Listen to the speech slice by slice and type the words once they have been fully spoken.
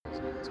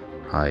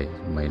Hi,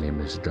 my name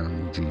is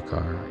Johnny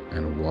Gcar,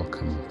 and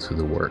welcome to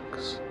The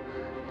Works.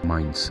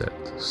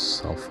 Mindset,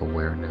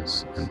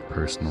 self-awareness, and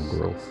personal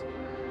growth,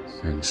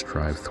 and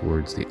strive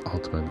towards the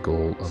ultimate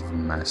goal of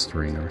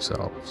mastering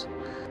ourselves.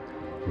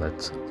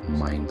 Let's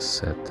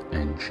mindset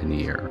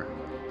engineer.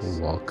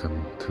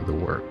 Welcome to The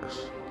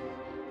Works.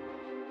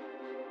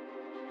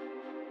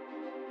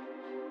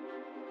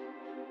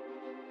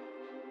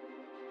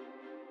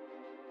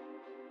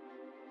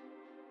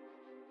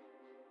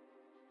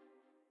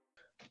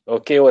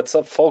 Okay, what's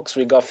up, folks?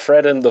 We got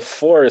Fred and the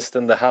Forest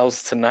in the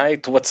house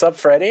tonight. What's up,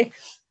 Freddie?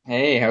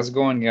 Hey, how's it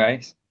going,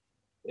 guys?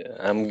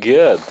 I'm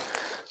good.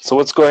 So,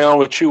 what's going on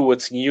with you?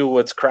 What's new?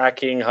 What's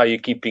cracking? How you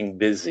keeping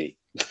busy?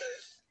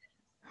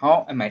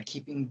 How am I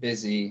keeping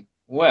busy?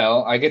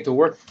 Well, I get to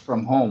work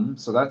from home,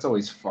 so that's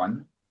always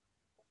fun.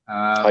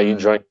 How you Um,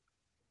 enjoying?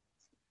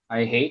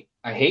 I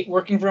hate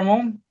working from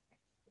home.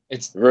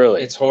 It's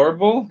Really? it's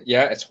horrible.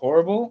 Yeah, it's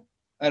horrible.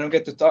 I don't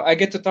get to talk. I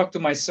get to talk to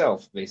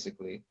myself,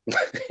 basically.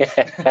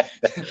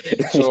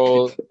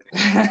 So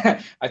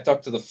I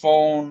talk to the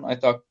phone, I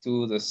talk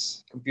to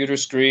this computer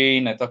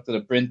screen, I talk to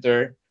the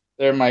printer.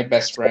 They're my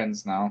best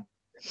friends now.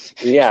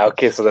 Yeah.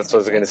 Okay. So that's what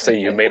I was gonna say.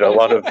 You made a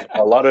lot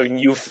of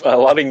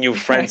new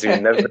friends you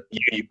never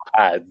knew you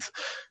had.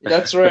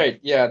 That's right.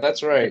 Yeah,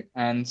 that's right.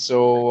 And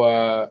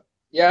so,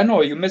 yeah,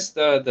 no, you miss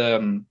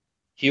the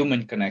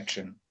human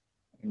connection.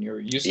 When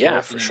you're used to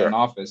Yeah, for working in an sure.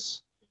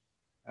 office,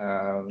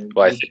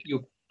 Well, I you think.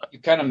 you you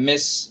kind of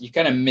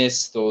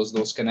miss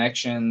those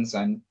connections,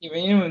 and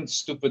even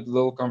stupid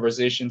little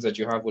conversations that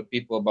you have with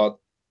people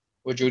about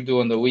what you do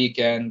on the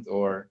weekend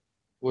or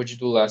what you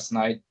do last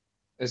night.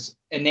 As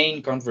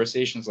inane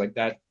conversations like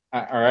that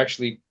are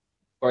actually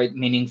quite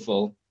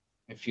meaningful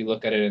if you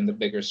look at it in the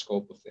bigger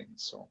scope of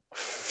things. So.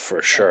 For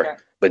Yeah, sure.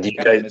 But I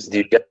kind of miss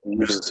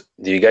that.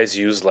 do you guys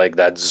use like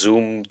that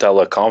Zoom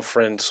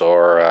teleconference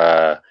or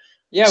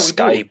Yeah, we do.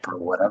 Skype or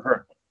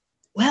whatever?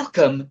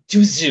 Welcome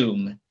to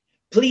Zoom.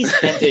 Please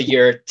enter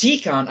your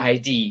TCON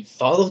ID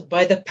followed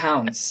by the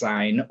pound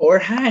sign or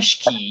hash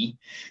key.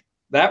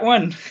 That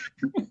one.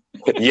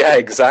 Yeah,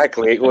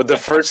 exactly. Well, the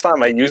first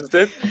time I used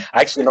it,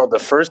 actually, no, the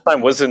first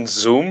time wasn't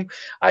Zoom.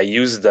 I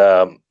used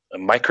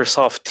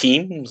Microsoft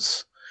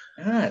Teams.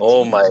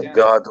 Oh Teams, my yeah.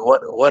 God,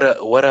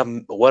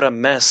 what a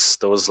mess.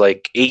 There was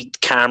like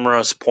 8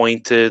 cameras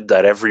pointed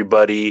at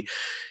everybody.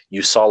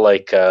 You saw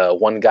like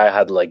one guy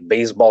had like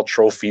baseball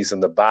trophies in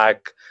the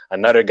back.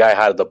 Another guy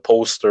had the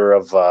poster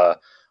of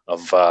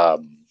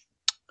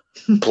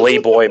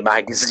Playboy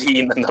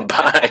magazine in the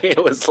back.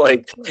 It was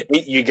like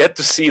you get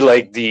to see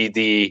like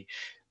the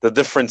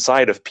different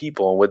side of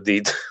people and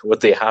what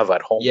they have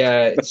at home.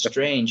 Yeah, it's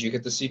strange. You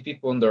get to see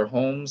people in their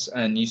homes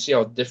and you see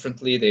how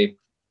differently they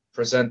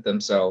present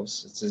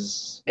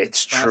themselves.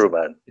 It's true,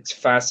 man. It's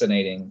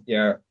fascinating.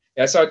 Yeah.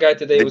 Yeah, I saw a guy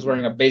today who The- was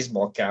wearing a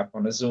baseball cap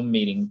on a Zoom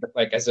meeting,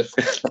 like as if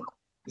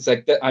he's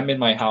like, I'm in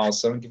my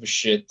house. I don't give a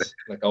shit.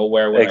 Like I'll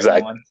wear what I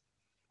exactly. want.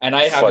 And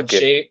I haven't Fuck it.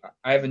 shaved.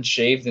 I haven't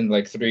shaved in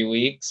like 3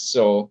 weeks,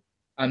 so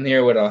I'm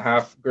here with a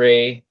half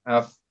gray,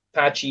 half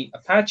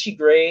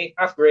gray,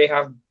 half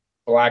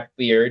black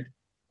beard,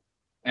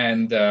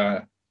 and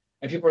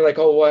people are like,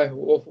 "Oh, why?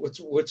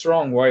 What's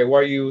wrong? Why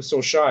are you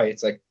so shy?"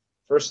 It's like,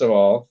 first of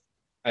all,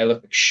 I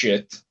look like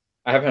shit.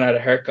 I haven't had a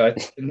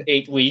haircut in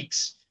 8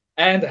 weeks,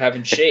 and I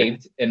haven't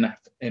shaved in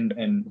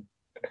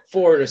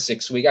 4 to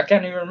 6 weeks. I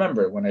can't even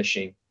remember when I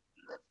shaved.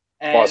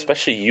 Well, And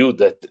especially you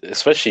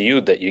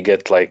that you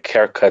get like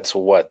haircuts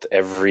what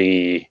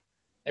every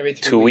every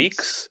three two weeks,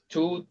 weeks,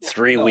 two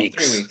three no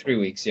weeks 3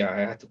 weeks. Yeah, I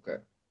had to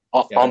cut.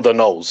 Yeah, on the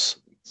nose.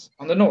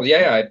 on the nose.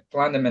 Yeah, yeah, I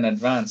plan them in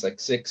advance, like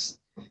six.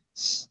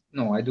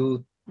 No, I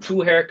do two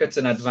haircuts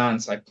in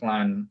advance. I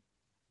plan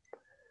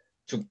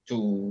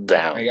to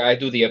Damn. I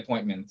do the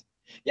appointment.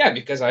 Yeah,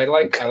 because I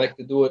like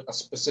to do it a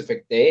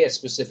specific day, a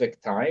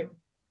specific time,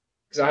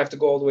 because I have to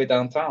go all the way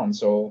downtown.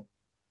 So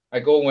I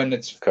go when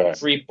it's Okay.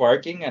 free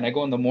parking, and I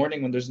go in the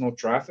morning when there's no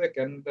traffic,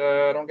 and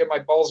I don't get my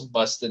balls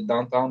busted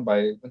downtown by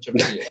a bunch of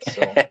idiots.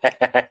 So,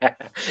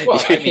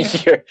 well, I mean,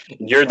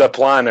 You're the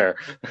planner.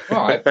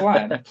 well, I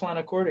plan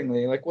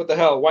accordingly. Like, what the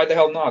hell? Why the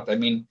hell not? I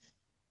mean,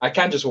 I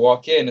can't just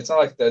walk in. It's not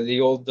like the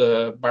old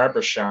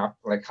barber shop.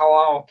 Like,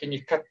 hello, can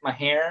you cut my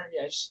hair?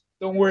 Yeah, just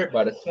don't worry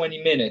about it.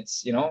 20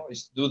 minutes, I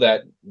used to do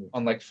that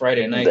on like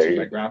Friday nights There with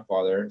my you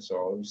grandfather.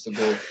 So I used to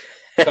go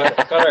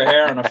cut our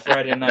hair on a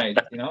Friday night.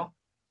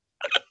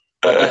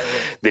 But that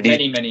was did he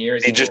many, many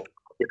years he just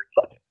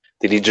ago.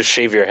 did he just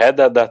shave your head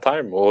at that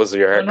time? What was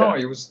your No, no,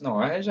 haircut? it was no.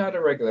 I just had a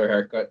regular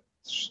haircut,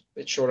 a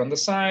bit short on the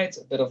sides,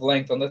 a bit of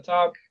length on the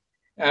top.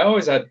 I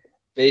always had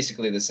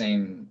basically the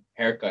same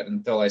haircut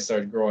until I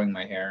started growing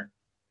my hair.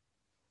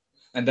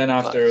 And then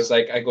after it was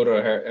Nice. like I go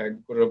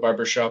to a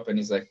barber shop and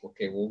he's like,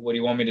 okay, well, what do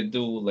you want me to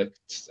do? Like,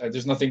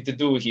 there's nothing to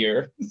do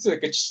here. It's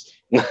like I just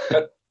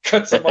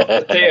cut some off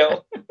the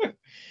tail.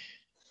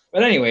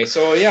 But anyway,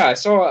 so yeah, I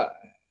saw.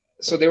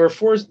 So they were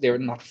forced. They were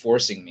not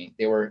forcing me.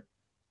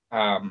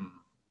 Um,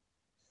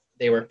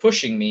 they were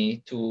pushing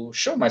me to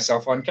show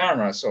myself on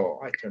camera. So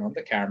I turn on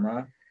the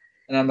camera,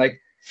 and I'm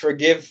like,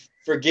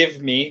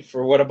 forgive me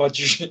for what about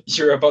you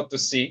you're about to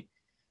see.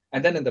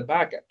 And then in the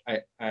back,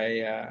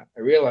 I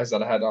realized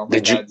that I had all my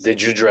dad's.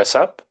 Did you dress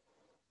up?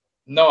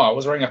 No, I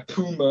was wearing a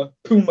Puma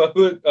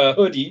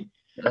hoodie.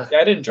 Yeah,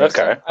 I didn't dress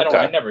Okay, up. I don't.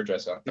 I okay, never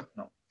dress up.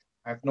 No,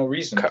 I have no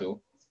reason okay. to,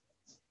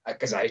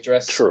 because I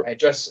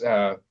dress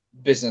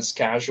business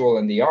casual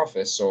in the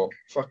office. So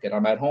fuck it.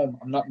 I'm at home.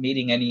 I'm not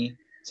meeting any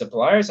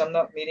suppliers. I'm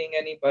not meeting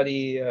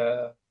anybody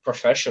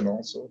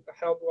professional. So what the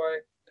hell do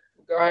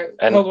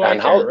hell do I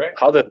And care, right?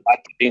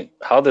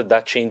 how did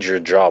that change your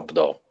job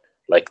though?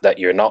 Like that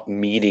you're not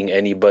meeting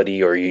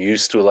anybody, or you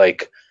used to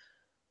like,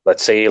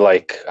 let's say,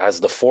 like, has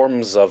the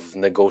forms of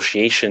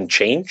negotiation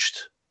changed,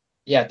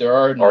 Yeah, there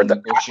are no or the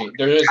negotiate.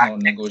 There is no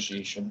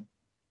negotiation.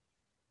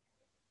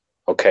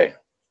 okay?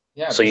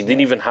 Yeah, So there's no. you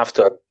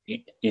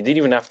didn't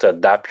even have to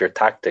adapt your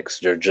tactics.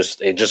 It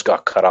just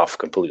got cut off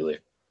completely.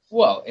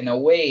 Well, in a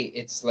way,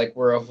 it's like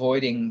we're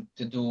avoiding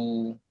to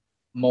do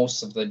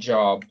most of the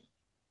job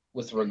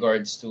with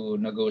regards to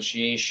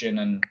negotiation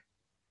and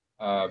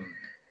um,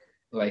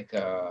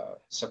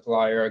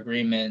 supplier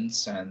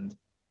agreements, and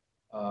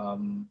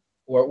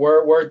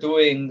we're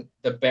doing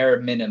the bare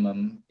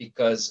minimum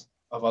because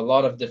of a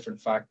lot of different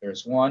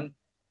factors. One,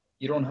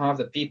 you don't have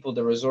the people,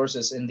 the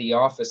resources in the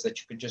office that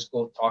you could just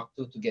go talk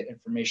to get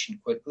information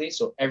quickly.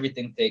 So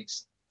everything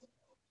takes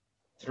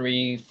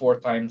 3, 4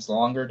 times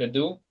longer to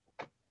do.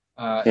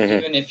 Hmm.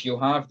 Even if you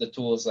have the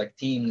tools like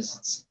Teams,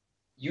 it's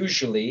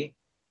usually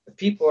the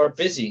people are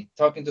busy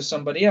talking to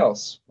somebody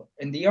else.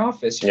 In the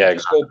office, you Yeah, could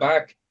just go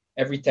back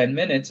every 10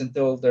 minutes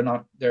until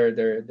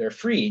they're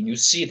free, and you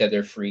see that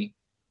they're free.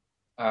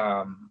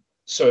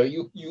 So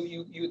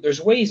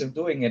there's ways of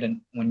doing it,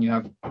 and when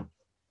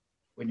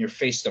you're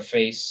face to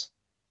face,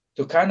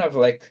 to kind of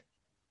like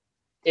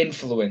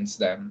influence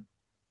them.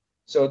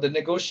 So the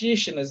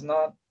negotiation is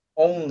not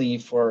only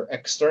for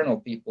external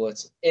people,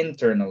 it's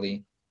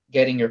internally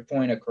getting your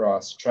point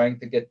across, trying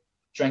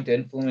to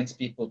influence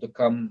people to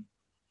come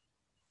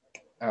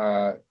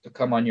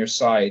on your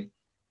side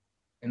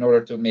in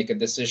order to make a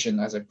decision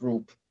as a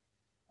group.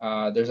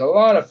 There's a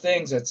lot of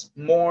things that's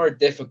more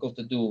difficult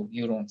to do.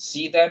 You don't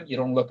see them, you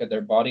don't look at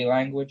their body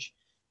language.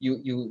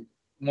 You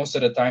most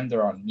of the time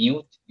they're on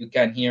mute. You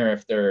can't hear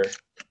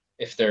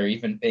if they're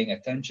even paying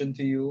attention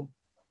to you.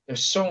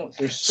 There's so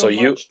so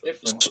you much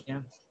different.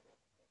 Yeah.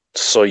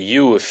 so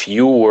you if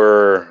you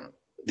were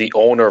the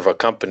owner of a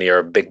company or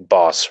a big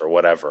boss or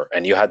whatever,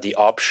 and you had the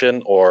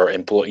option, or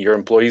your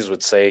employees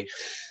would say,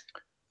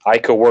 I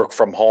could work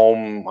from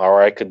home,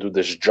 or I could do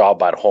this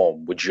job at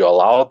home, would you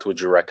allow it? Would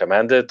you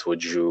recommend it? Well,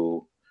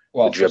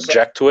 Would you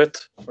object to it?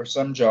 for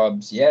some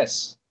jobs,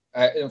 yes.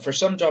 For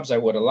some jobs, I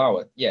would allow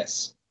it,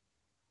 yes,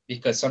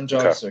 because some Okay.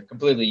 jobs are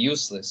completely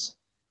useless.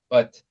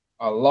 But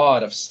a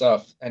lot of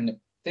stuff and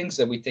things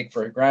that we take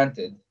for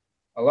granted,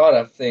 a lot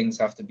of things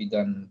have to be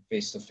done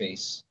face to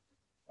face.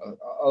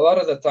 A lot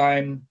of the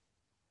time,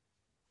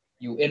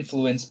 you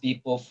influence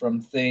people from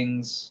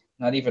things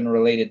not even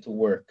related to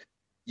work.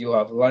 You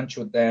have lunch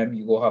with them,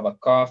 you go have a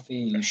coffee,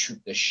 you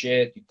shoot the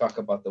shit, you talk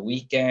about the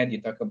weekend, you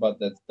talk about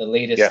the Yeah,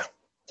 latest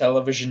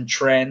television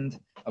trend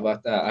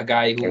about a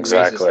guy who raises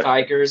exactly.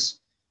 tigers,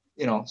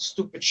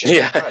 stupid shit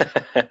like Yeah.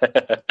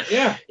 that.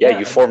 Yeah, Yeah, yeah,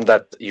 you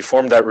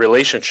formed that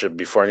relationship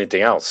before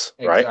anything else,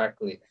 right?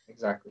 exactly,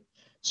 exactly.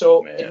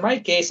 So in Yeah. my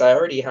case, I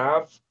already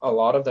have a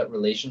lot of that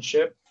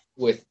relationship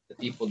with the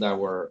people that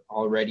were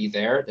already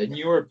there. The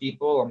newer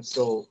people, I'm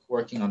still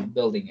working on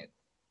building it.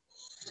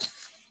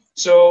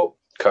 So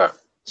Okay.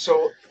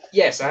 so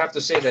yes, I have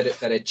to say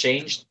that it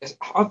changed.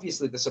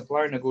 Obviously, the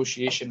supplier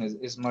negotiation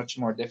is much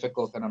more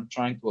difficult, and I'm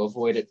trying to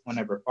avoid it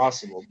whenever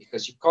possible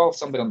because you call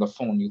somebody on the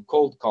phone, you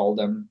cold call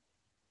them.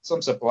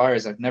 Some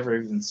suppliers I've never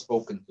even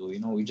spoken to.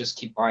 We just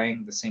keep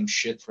buying the same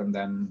shit from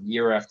them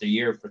year after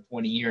year for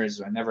 20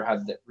 years. I never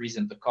had that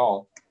reason to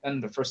call.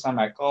 And the first time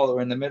I call,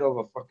 we're in the middle of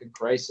a fucking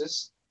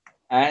crisis,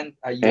 and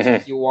Hmm.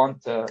 you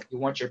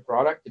want your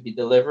product to be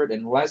delivered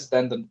in less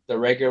than the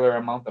regular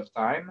amount of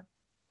time,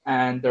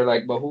 and they're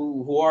like, but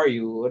who are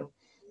you?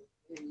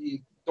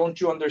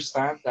 Don't you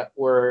understand that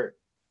we're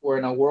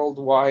in a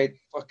worldwide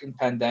fucking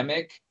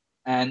pandemic,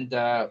 and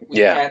we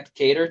Yeah, can't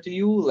cater to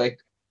you? Like,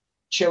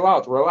 chill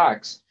out,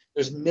 relax.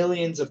 There's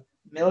millions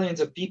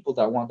of people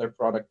that want their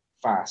product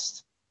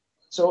fast.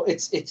 So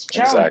it's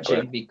exactly.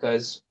 challenging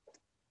because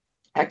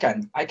I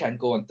can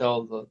go and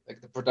tell the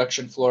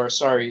production floor,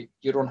 sorry,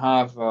 you don't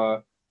have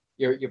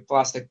your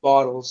plastic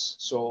bottles,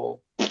 so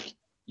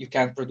you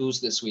can't produce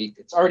this week.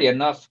 It's already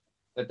enough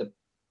that the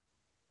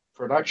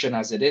production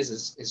as it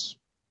is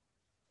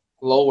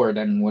lower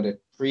than what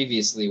it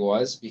previously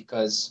was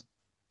because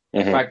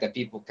the Hmm. fact that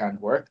people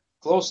can't work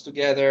close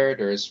together.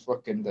 There's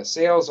fucking the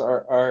sales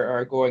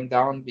are going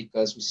down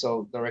because we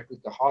sell directly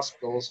to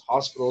hospitals.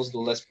 Hospitals do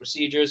less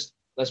procedures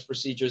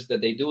that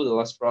they do, the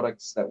less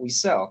products that we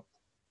sell. Hmm.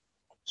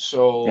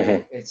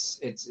 So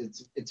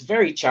it's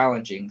very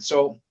challenging.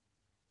 So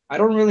I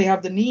don't really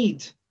have the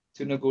need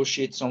to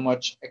negotiate so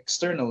much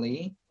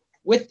externally,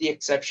 with the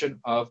exception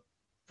of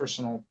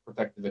personal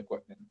protective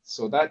equipment.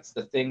 So that's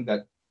the thing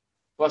that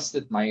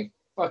busted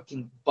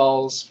fucking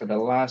balls for the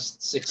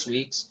last 6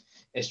 weeks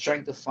is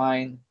trying to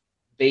find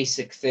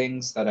basic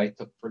things that I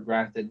took for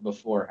granted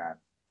beforehand.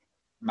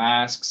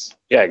 Masks,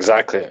 Yeah,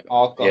 exactly. Yeah,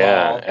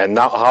 alcohol, and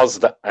now how's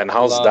that? And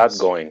how's that gloves.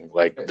 going?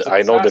 Like, It's a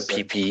I know the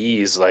disaster. PPE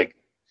is like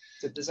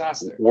It's a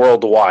disaster.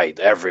 worldwide,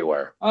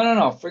 everywhere. Oh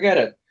no, forget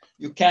it.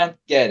 You can't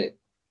get it.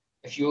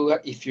 If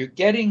you're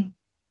getting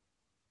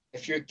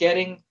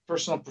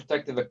personal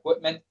protective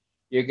equipment,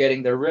 you're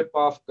getting the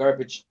rip-off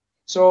garbage.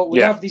 So we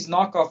Yeah. have these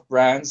knockoff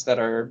brands that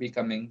are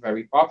becoming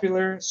very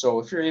popular. So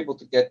if you're able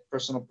to get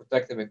personal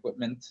protective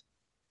equipment,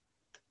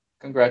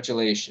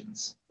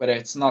 congratulations. But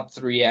it's not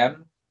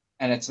 3M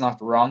and it's not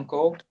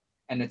Ronco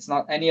and it's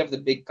not any of the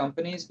big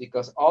companies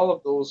because all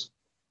of those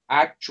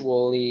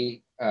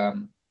actually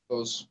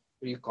those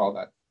what do you call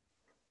that?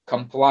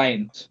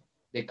 Compliant.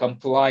 They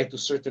comply to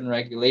certain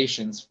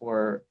regulations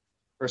for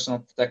personal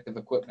protective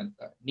equipment.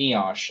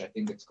 NIOSH, I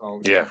think it's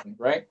called, or Yeah. something,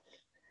 right?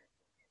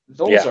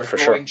 Those Yeah, are for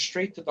going sure.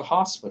 straight to the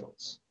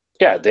hospitals.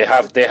 Yeah, they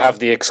have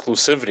the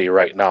exclusivity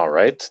right now,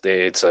 right?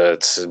 It's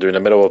during the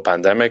middle of a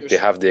pandemic. They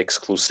have the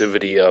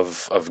exclusivity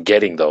of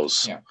getting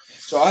those. Yeah.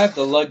 So I have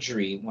the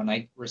luxury when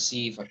I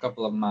receive a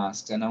couple of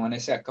masks, and when I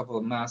say a couple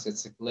of masks,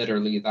 it's like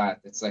literally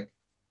that. It's like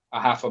a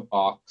half a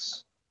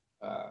box.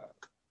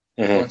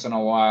 Mhm. Once in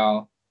a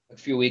while, a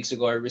few weeks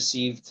ago, I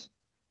received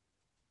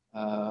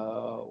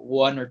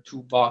 1 or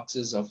 2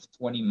 boxes of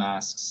 20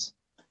 masks,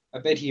 a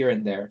bit here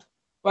and there.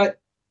 But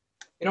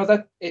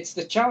that it's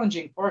the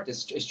challenging part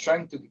is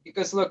trying to,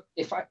 because look,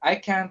 if I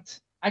can't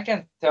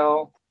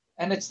tell,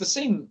 and it's the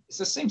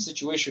same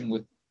situation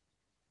with,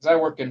 because I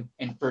work in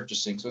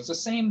purchasing, so it's the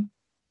same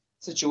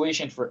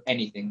situation for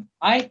anything.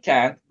 I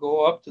can't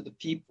go up to the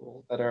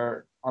people that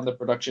are on the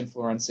production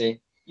floor and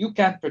say, you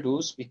can't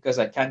produce because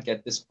I can't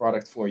get this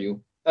product for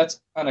you.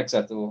 That's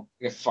unacceptable.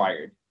 I get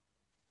fired.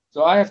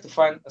 So I have to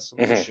find a Mhm.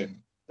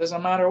 solution.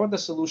 Doesn't matter what the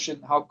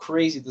solution, how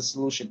crazy the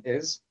solution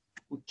is,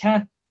 we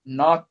can't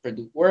not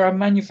produce. We're a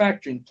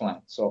manufacturing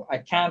plant, so I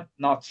can't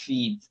not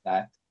feed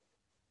that.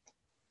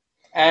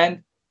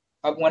 And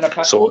when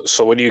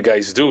So what do you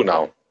guys do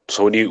now?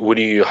 So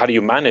how do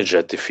you manage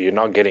it if you're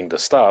not getting the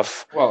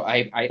stuff well,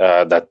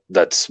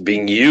 that's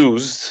being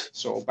used?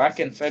 so back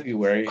in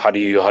February, How do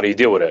you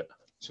deal with it?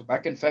 So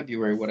back in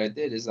February, what I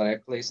did is I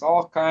placed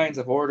all kinds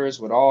of orders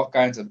with all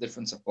kinds of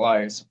different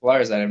suppliers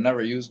that I've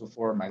never used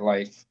before in my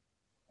life.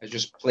 I was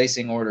just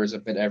placing orders a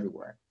bit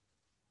everywhere.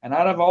 And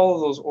out of all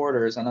of those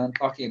orders, and I'm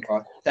talking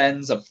about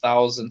tens of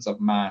thousands of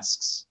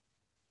masks,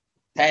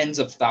 tens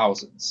of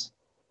thousands,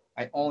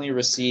 I only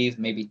received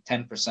maybe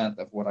 10%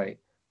 of what I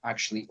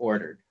actually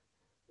ordered.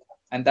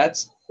 And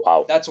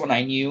Wow. that's when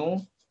I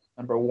knew,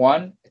 number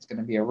one, it's going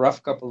to be a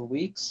rough couple of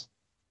weeks.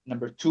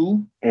 Number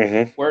two,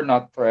 Mm-hmm. we're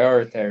not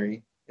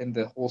priority in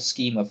the whole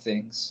scheme of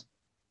things.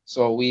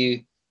 So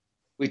we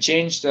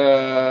changed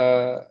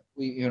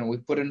we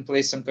put in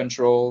place some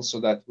controls so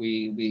that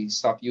we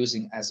stop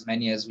using as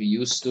many as we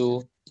used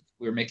to.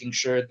 We're making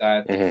sure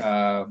that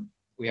Mm-hmm.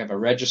 we have a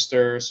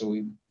register, so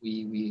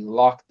we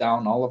lock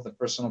down all of the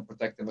personal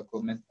protective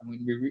equipment. I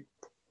mean,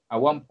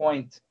 at one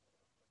point,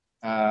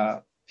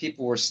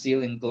 people were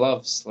stealing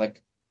gloves,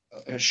 like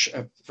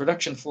a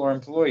production floor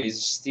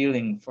employees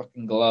stealing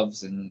fucking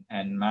gloves and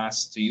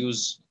masks to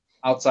use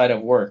outside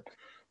of work.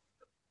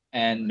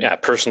 And Yeah,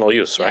 personal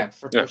use, yeah, right?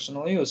 for Yeah.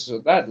 personal use. So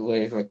that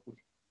way, like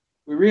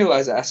we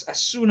realized as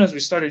soon as we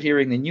started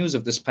hearing the news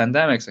of this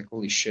pandemic, it's like,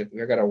 holy shit,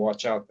 we gotta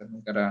watch out and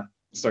we gotta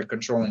start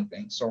controlling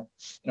things. So,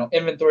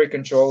 inventory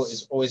control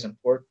is always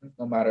important,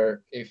 no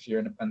matter if you're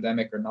in a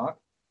pandemic or not.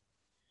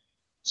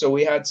 So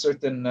we had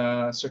certain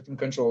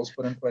controls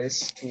put in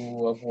place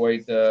to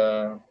avoid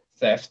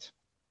theft.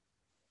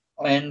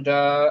 And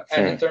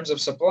in Hmm. terms of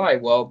supply,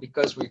 well,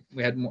 because we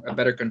had a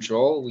better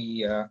control,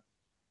 we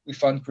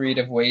found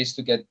creative ways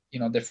to get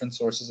different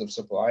sources of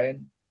supply,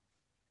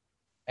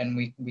 and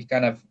we're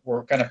kind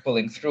of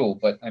pulling through.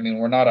 But I mean,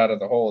 we're not out of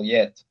the hole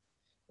yet.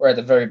 We're at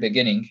the very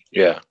beginning.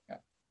 Yeah. Yeah.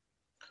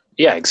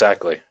 Yeah,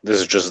 exactly.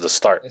 This is just the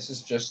start. This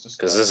is just a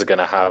Because start. this is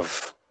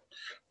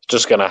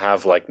gonna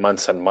have like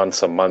months and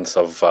months and months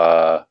of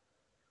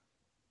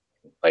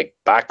like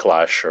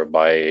backlash, or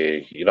by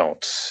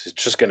it's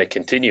just gonna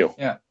continue.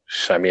 Yeah.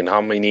 I mean,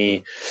 how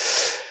many?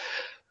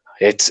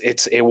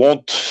 It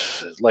won't,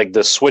 like,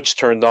 the switch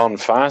turned on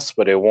fast,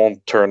 but it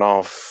won't turn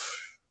off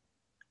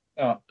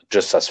No,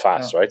 just as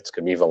fast, no, right? It's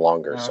gonna be even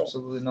longer. no, So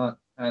absolutely not.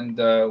 And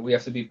we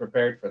have to be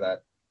prepared for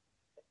that.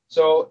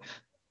 So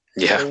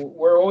yeah.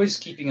 we're always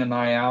keeping an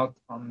eye out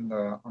on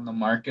the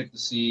market to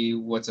see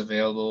what's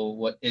available,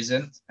 what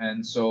isn't,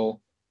 and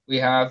so we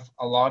have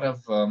a lot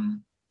of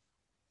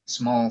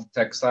small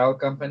textile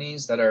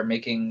companies that are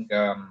making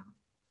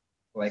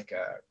like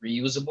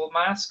reusable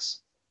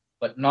masks,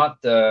 but not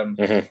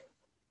Hmm.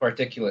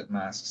 particulate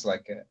masks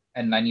like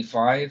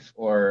N95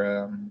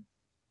 or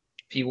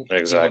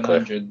Exactly.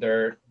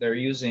 P100. They're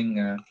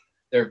using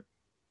they're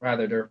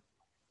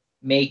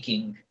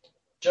making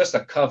just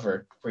a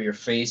cover for your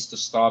face to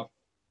stop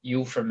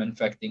you from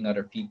infecting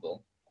other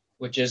people,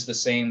 which is the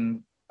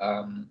same.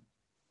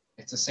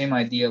 it's the same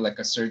idea like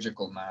a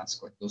surgical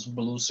mask, like those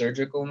blue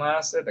surgical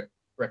masks, the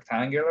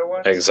rectangular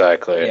ones.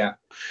 Exactly. Yeah,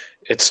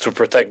 It's to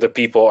protect the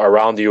people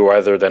around you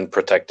rather than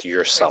protect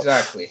yourself.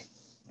 exactly.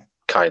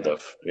 Kind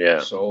of. Yeah.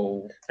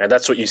 So And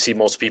that's what you see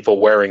most people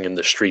wearing in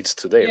the streets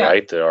today, Yeah.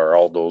 right? There are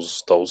all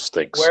those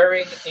things.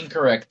 wearing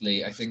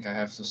incorrectly, I think I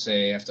have to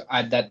say, I have to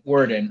add that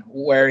word in.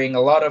 Wearing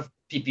a lot of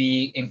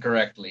PPE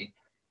incorrectly,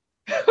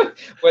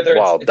 whether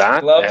Wow, it's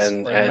that gloves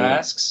and or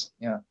masks.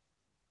 Yeah,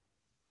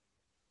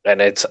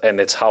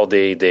 it's how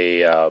they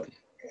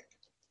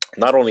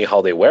not only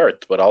how they wear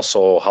it, but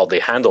also how they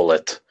handle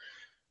it.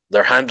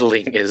 Their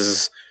handling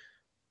is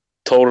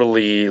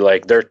totally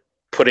like they're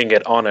putting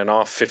it on and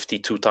off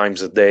 52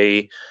 times a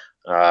day,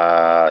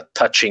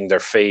 touching their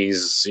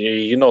face.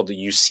 You know,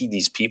 you see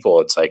these people.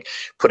 It's like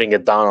putting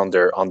it down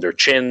on their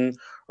chin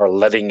or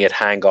letting it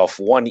hang off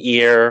one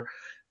ear,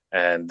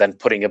 and then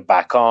putting it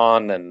back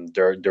on, and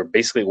they're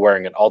basically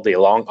wearing it all day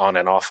long, on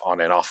and off, on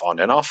and off, on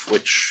and off.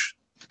 Which,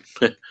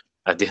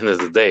 at the end of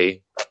the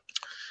day,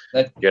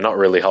 that you're not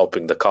really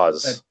helping the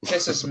cause. that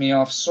pisses me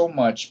off so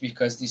much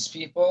because these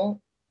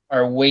people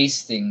are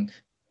wasting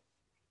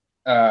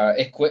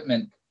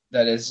equipment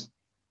that is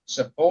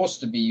supposed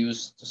to be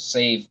used to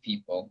save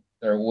people.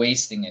 They're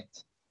wasting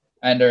it,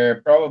 and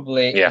they're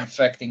probably Yeah.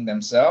 infecting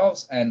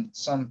themselves and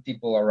some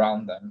people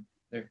around them.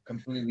 They're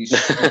completely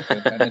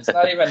stupid, and it's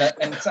not even.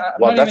 And it's not, I'm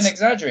Well, not even that's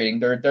exaggerating.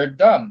 They're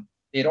dumb.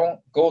 They don't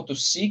go to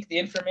seek the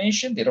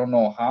information. They don't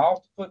know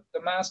how to put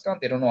the mask on.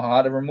 They don't know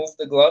how to remove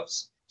the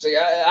gloves. So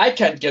I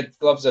can't get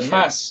gloves and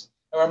masks.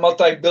 We're a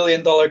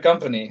multi-billion-dollar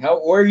company.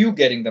 Where are you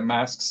getting the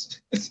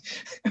masks?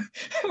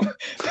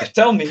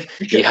 Tell me.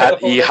 he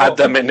had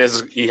them in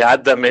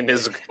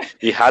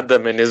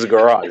his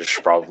garage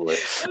probably.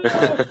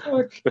 Oh,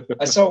 fuck.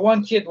 I saw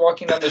one kid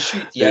walking down the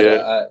street. He had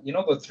Yeah. you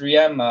know, the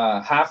 3M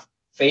half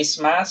face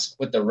mask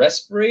with the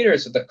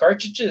respirators, with the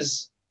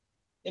cartridges.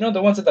 You know,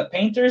 the ones that the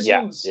painters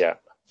Yeah, use yeah,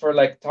 for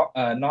like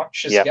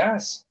noxious yeah.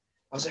 gas.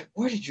 I was like,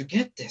 where did you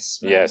get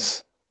this, man?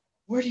 Yes.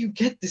 Where do you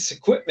get this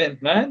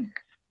equipment, man?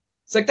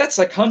 It's like that's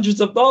like hundreds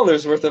of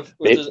dollars worth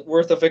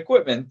of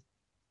equipment.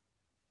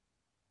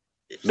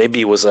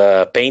 Maybe it was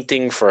a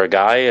painting for a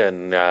guy,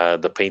 and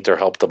the painter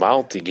helped him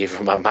out. He gave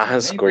him a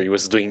mask, or Maybe. he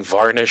was doing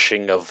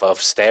varnishing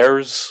of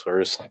stairs,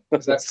 or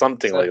That,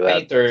 something like that.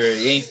 Painter,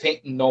 he ain't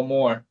painting no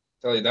more.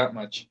 I'll tell you that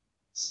much.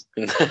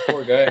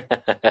 Poor guy.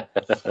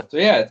 So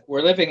yeah,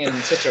 we're living in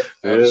such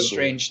a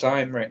strange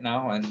time right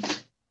now,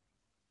 and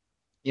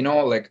you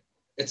know, like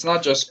it's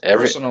not just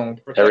personal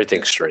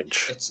everything's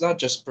strange. It's not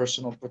just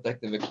personal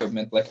protective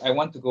equipment. Like I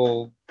want to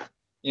go.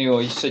 You know,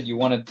 you said you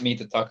wanted me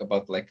to talk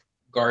about like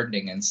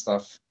gardening and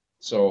stuff.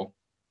 So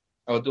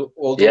we'll do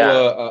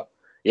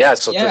yeah.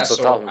 So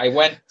I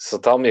went. So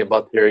tell me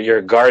about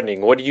your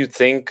gardening. What do you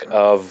think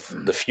of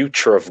the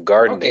future of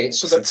gardening? Okay,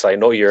 so since I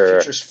know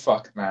the future's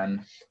fucked,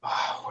 man.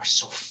 Oh, we're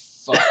so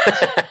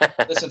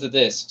fucked. Listen to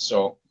this.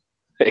 So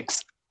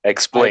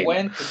explain. I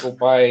went to go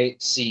buy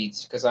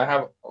seeds because I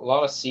have a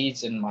lot of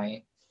seeds in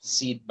my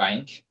seed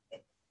bank,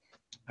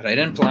 but I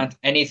didn't plant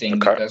anything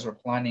because we're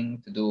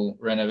planning to do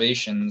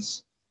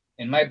renovations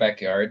in my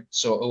backyard.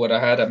 So it would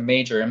have had a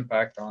major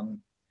impact on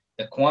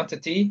the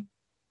quantity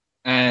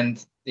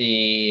and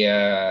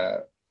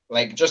the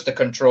like just the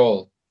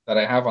control that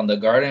I have on the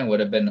garden would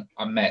have been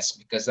a mess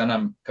because then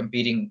I'm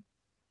competing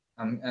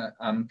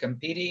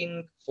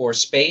for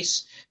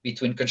space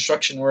between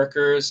construction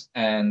workers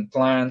and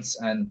plants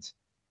and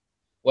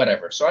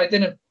whatever. So I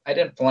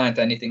didn't plant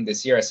anything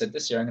this year. I said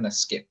this year I'm gonna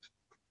skip.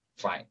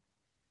 Fine.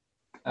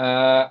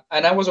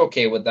 And I was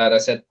okay with that. I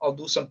said I'll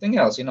do something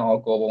else. You know, I'll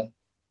go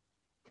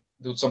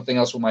do something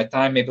else with my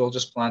time. Maybe I'll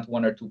just plant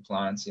 1 or 2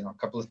 plants. You know, a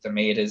couple of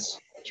tomatoes,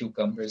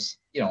 cucumbers.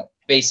 You know,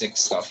 basic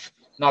stuff.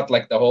 Not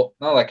like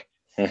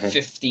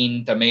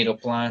 15 tomato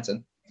plants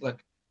and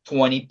like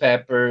 20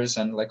 peppers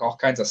and like all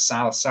kinds of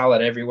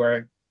salad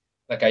everywhere,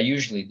 like I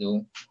usually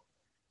do.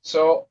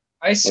 So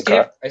I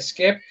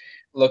skipped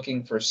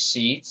looking for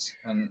seeds,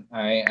 and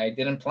I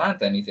didn't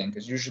plant anything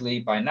because usually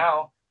by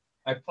now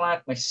I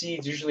plant my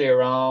seeds usually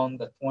around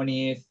the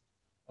 20th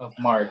of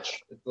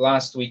March,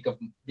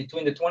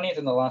 between the 20th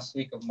and the last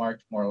week of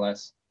March, more or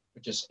less,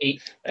 which is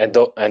 8.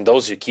 And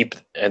those you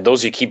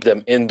keep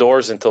them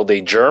indoors until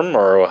they germ,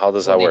 or how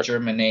does that work? They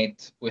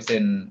germinate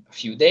within a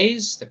few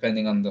days,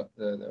 depending on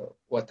the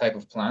what type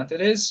of plant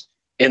it is.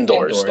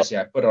 Indoors,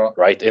 yeah. Put on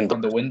right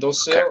on the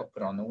windowsill. Okay.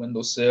 Put on the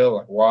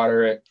windowsill,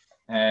 water it,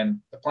 and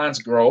the plants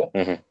grow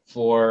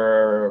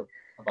for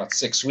about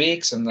 6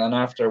 weeks, and then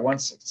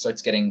once it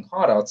starts getting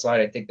hot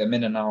outside, I take them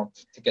in and out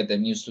to get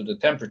them used to the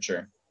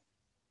temperature.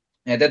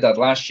 And I did that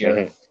last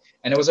year,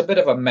 and it was a bit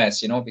of a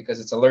mess, you know, because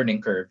it's a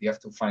learning curve. You have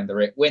to find the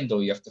right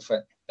window. You have to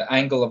find the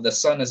angle of the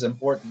sun is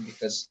important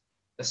because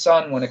the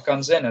sun, when it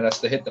comes in, it has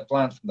to hit the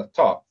plant from the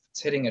top. If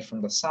it's hitting it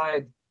from the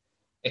side,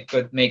 it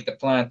could make the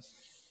plant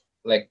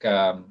like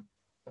the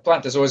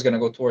plant is always going to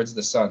go towards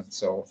the sun.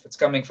 So if it's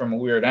coming from a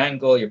weird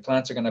angle, your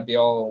plants are going to be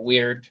all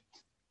weird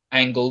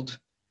angled.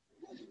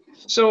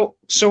 So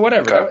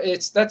whatever. Okay.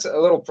 That's a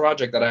little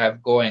project that I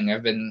have going.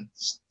 I've been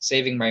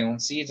saving my own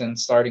seeds and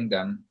starting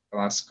them. the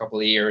last couple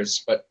of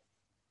years, but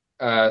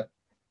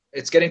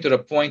it's getting to the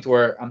point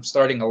where I'm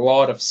starting a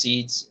lot of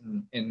seeds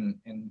in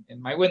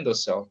my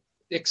windowsill,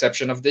 with the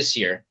exception of this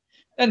year.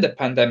 Then the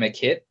pandemic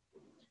hit,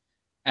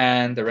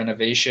 and the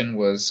renovation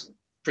was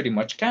pretty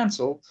much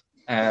canceled,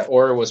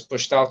 or was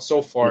pushed out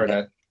so far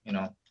that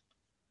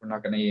we're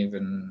not going to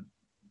even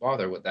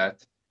bother with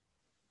that.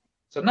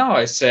 So now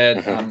I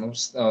said, I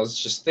was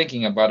just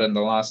thinking about it in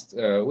the last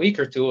week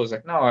or two. I was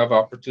like, now I have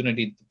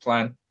opportunity to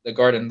plant the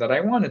garden that I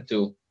wanted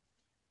to.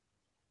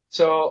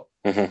 So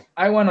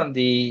I went on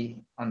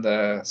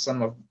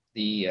some of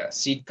the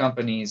seed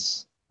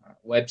companies'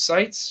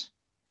 websites,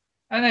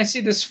 and I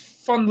see this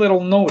fun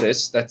little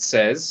notice that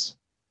says,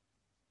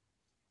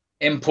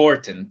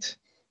 important.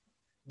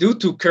 Due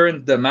to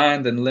current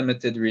demand and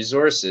limited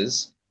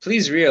resources,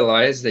 please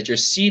realize that your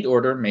seed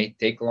order may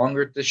take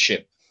longer to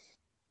ship.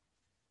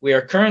 We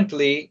are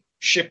currently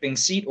shipping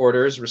seed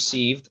orders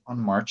received on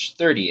March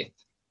 30th.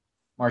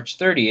 March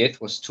 30th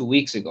was 2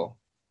 weeks ago.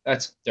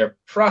 That's their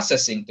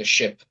processing to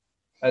ship.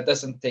 That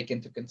doesn't take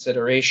into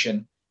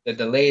consideration the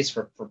delays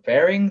for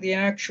preparing the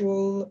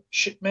actual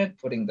shipment,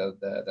 putting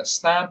the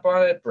stamp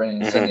on it,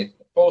 sending it to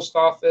the post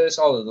office,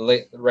 all of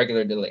the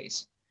regular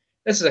delays.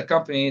 This is a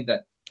company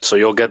that. So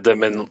you'll get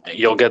them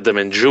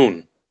in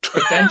June.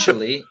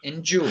 Potentially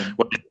in June.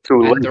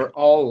 And they're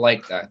all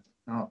like that.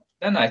 Now,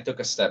 then I took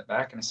a step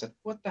back and I said,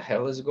 what the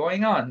hell is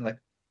going on? Like,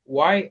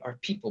 why are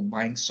people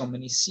buying so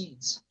many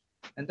seeds?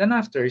 And then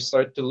after you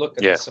start to look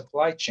at the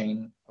supply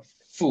chain of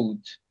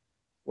food,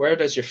 where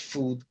does your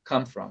food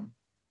come from?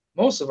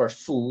 Most of our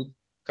food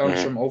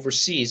comes from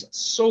overseas.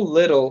 So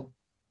little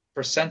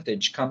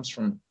percentage comes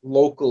from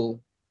local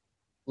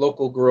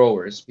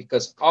growers,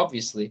 because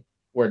obviously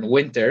we're in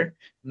winter.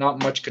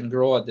 Not much can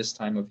grow at this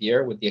time of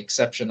year, with the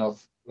exception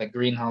of like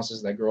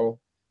greenhouses that grow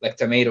like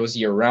tomatoes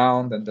year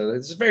round. And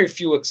there's very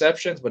few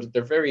exceptions, but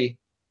they're very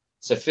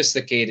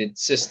sophisticated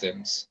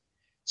systems.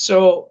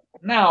 So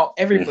now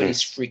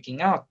everybody's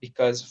freaking out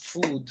because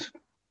food,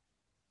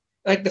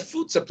 like the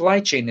food supply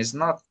chain, is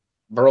not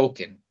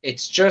broken.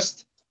 It's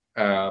just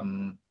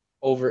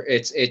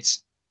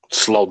it's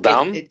slowed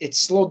down. It's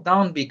slowed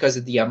down because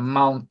of the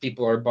amount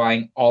people are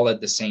buying all at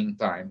the same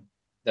time.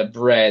 The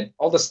bread,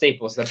 all the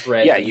staples, the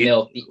bread, the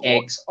milk, the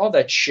eggs, all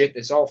that shit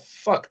is all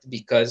fucked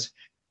because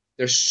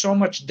there's so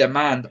much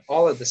demand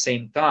all at the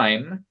same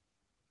time,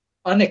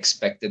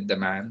 unexpected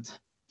demand,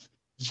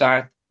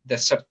 that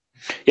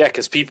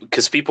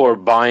because people are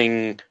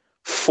buying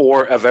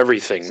 4 of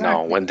everything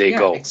now when they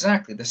go.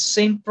 Exactly. The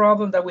same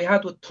problem that we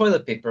had with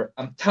toilet paper.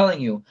 I'm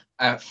telling you,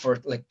 for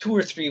like 2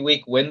 or 3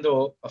 week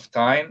window of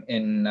time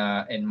in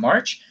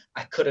March,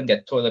 I couldn't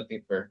get toilet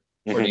paper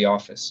for the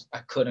office. I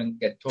couldn't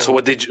get toilet. So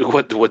what did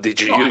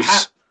you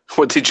use?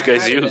 What did you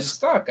guys use? In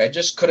stock. I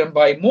just couldn't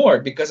buy more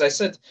because I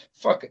said,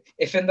 fuck,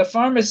 if in the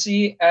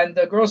pharmacy and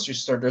the grocery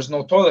store there's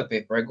no toilet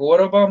paper, I go,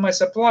 what about my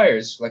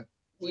suppliers? Like,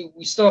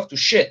 we still have to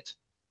shit.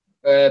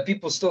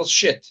 People still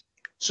shit.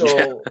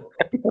 So,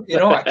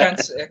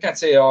 I can't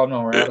say, oh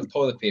no, we're out of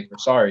toilet paper.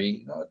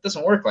 Sorry. It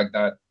doesn't work like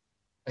that.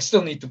 I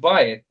still need to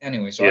buy it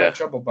anyway. So I had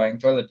trouble buying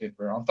toilet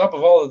paper. On top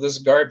of all of this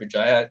garbage,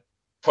 I had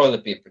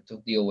toilet paper to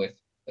deal with.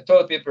 The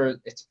toilet paper,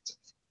 it's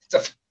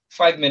a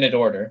 5-minute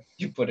order.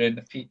 You put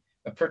in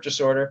a purchase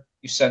order,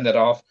 you send it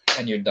off,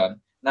 and you're done.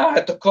 Now I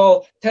had to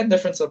call 10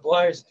 different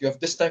suppliers. Do you have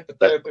this type of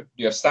toilet paper? Do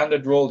you have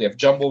standard roll? Do you have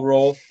jumbo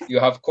roll? Do you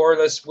have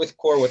coreless, with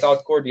core,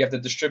 without core? Do you have the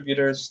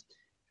distributors?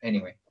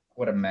 Anyway,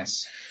 what a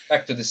mess.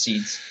 Back to the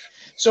seeds.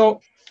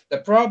 So the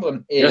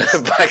problem is...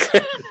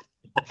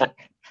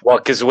 Well,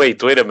 because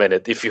wait a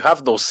minute. If you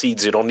have those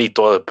seeds, you don't need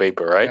toilet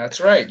paper, right? That's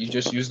right. You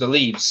just use the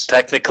leaves.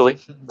 Technically.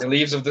 The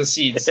leaves of the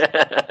seeds.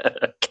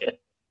 Okay.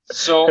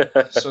 So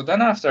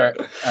then after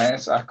I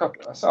saw a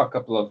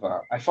couple of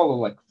I follow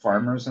like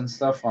farmers and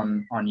stuff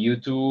on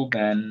YouTube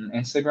and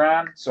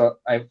Instagram. So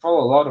I follow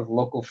a lot of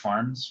local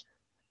farms.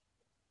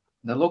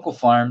 The local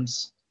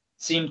farms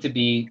seem to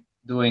be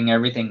doing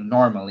everything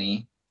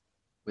normally,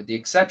 with the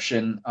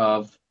exception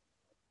of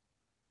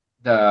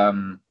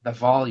the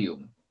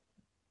volume.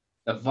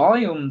 The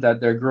volume that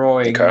they're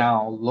growing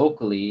now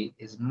locally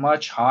is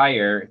much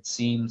higher, it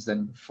seems,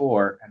 than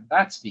before, and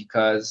that's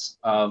because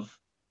of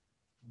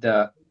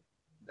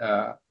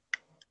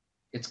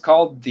it's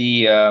called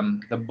the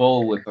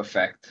bullwhip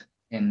effect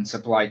in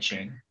supply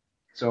chain.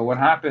 So what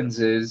happens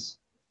is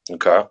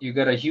you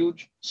get a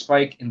huge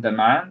spike in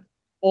demand,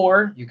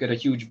 or you get a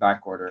huge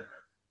back order.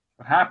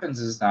 What happens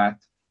is that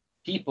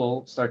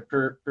people start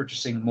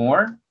purchasing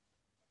more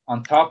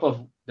on top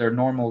of their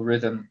normal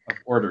rhythm of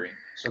ordering.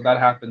 So that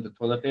happened to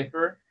toilet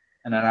paper,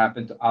 and that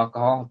happened to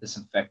alcohol,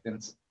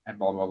 disinfectants, and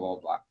blah, blah, blah,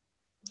 blah.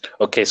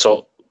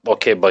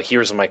 Okay, but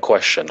here's my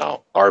question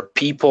now. Are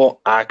people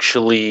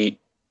actually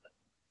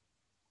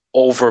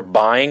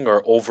overbuying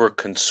or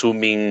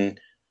over-consuming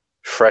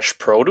fresh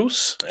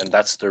produce? And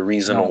that's the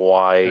reason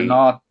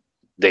why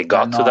they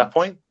got to that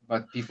point?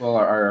 But people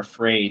are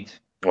afraid.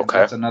 Okay.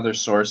 That's another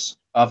source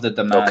of the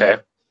demand. Okay.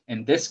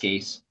 In this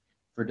case,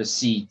 for the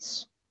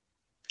seeds.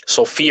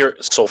 So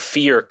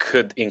fear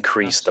could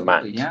increase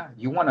Absolutely, demand. yeah.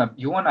 You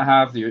wanna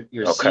have your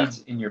Okay.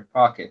 seeds in your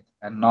pocket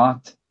and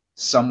not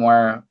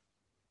somewhere,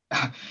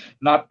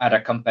 not at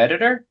a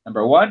competitor,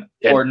 number one,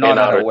 or In not at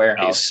a outer space.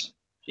 warehouse.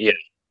 Yeah.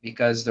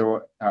 Because there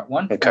were at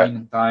one Okay. point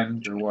in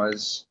time there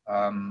was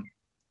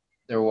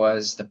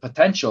the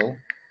potential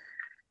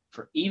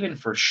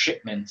for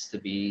shipments to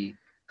be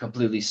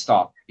completely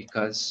stopped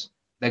because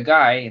the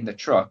guy in the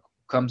truck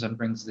who comes and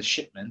brings the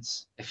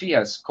shipments, if he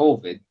has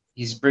COVID,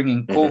 he's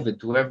bringing Hmm. COVID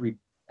to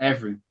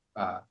every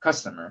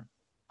customer,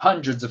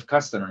 hundreds of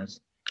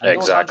customers, and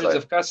those hundreds Exactly.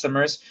 of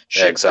customers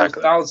ship to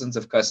Exactly. thousands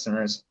of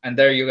customers, and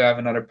there you have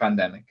another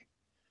pandemic.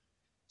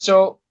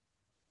 So,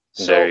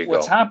 There so you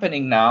what's go.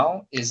 happening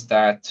now is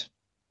that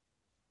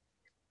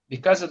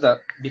because of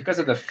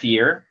the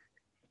fear,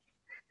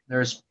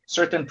 there's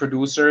certain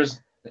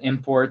producers, the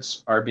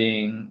imports are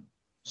being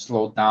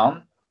slowed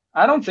down.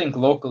 I don't think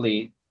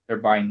locally they're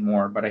buying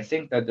more, but I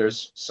think that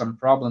there's some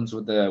problems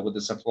with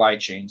the supply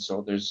chain.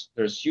 So there's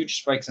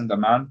huge spikes in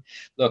demand.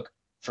 Look,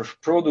 for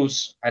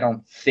produce, I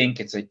don't think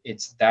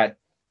it's that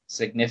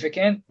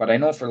significant, but I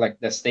know for like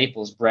the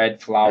staples,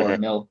 bread, flour,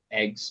 Hmm. milk,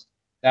 eggs,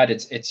 that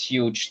it's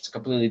huge. It's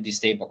completely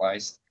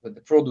destabilized. With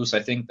the produce,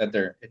 I think that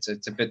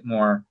it's a bit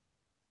more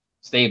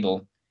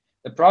stable.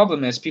 The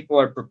problem is people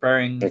are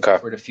preparing Okay.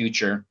 for the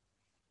future,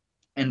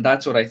 and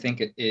that's what I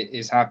think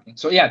is happening.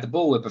 So yeah, the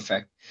bullwhip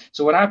effect.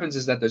 So what happens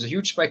is that there's a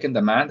huge spike in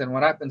demand, and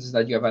what happens is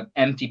that you have an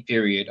empty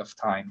period of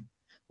time.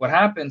 What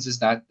happens is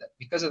that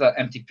because of that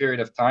empty period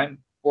of time,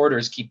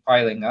 orders keep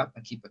piling up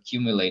and keep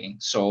accumulating.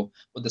 So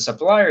what the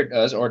supplier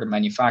does, or the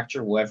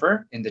manufacturer,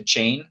 whoever in the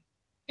chain,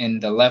 in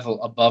the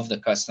level above the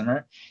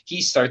customer,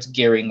 he starts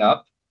gearing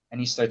up and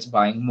he starts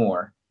buying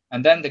more.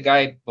 And then the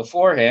guy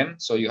before him,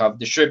 so you have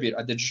distribute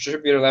at the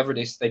distributor level,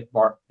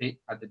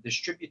 at the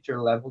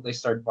distributor level they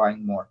start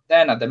buying more.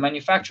 Then at the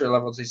manufacturer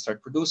levels they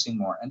start producing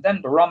more, and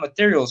then the raw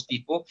materials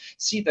people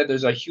see that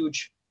there's a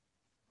huge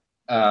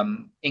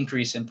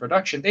increase in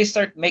production. They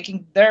start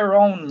making their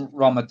own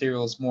raw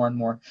materials more and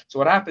more. So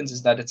what happens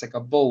is that it's like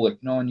a bullwhip.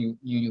 No, and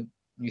you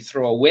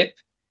throw a whip.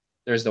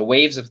 There's the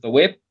waves of the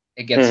whip.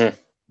 It gets Hmm.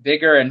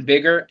 bigger and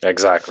bigger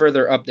Exactly.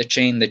 further up the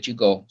chain that you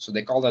go. So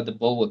they call that the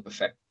bullwhip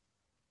effect.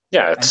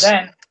 Yeah, And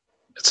then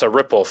it's a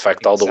ripple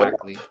effect all the way up.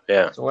 exactly.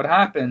 Yeah. So what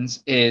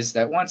happens is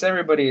that once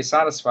everybody is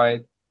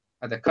satisfied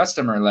at the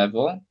customer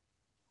level,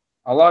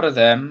 a lot of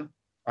them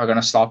are going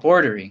to stop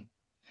ordering.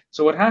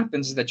 So what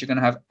happens is that you're going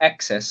to have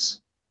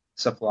excess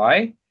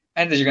supply,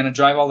 and then you're going to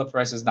drive all the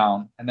prices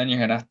down, and then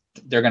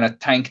they're going to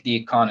tank the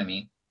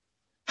economy.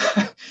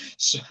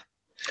 So,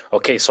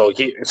 Okay, so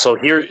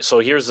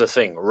here's the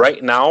thing.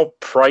 Right now,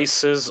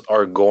 prices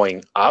are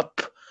going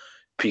up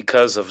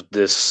because of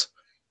this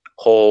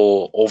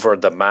whole over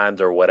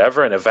demand or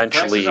whatever, and the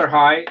prices are eventually,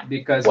 high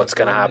because what's of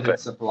the gonna happen? limited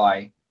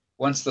supply.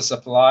 Once the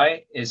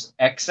supply is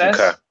Okay.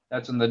 excess,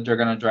 that's when they're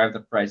going to drive the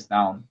price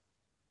down.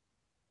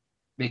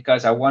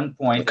 Because at one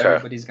point Okay.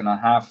 everybody's gonna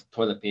have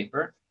toilet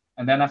paper,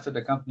 and then after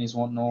the companies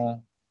won't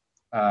know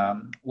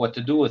what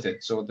to do with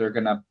it, so they're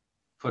gonna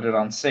put it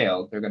on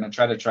sale. They're gonna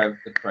try to drive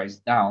the price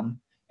down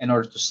in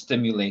order to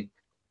stimulate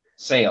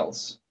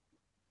sales.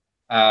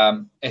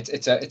 Yeah.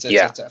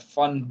 It's a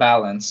fun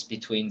balance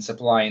between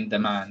supply and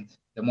demand.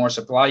 The more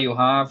supply you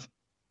have,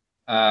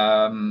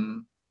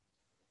 um,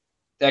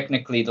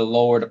 technically, the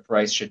lower the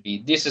price should be.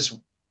 This is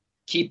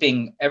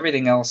keeping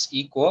everything else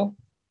equal.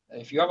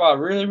 If you have a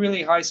really,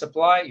 really high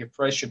supply, your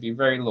price should be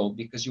very low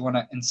because you want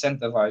to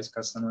incentivize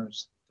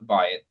customers to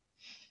buy it.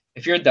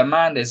 If your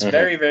demand is Hmm.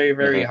 very, very,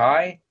 very Hmm.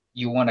 high,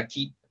 you want to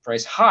keep the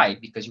price high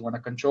because you want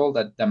to control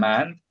that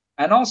demand.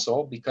 And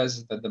also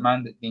because the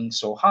demand being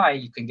so high,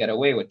 you can get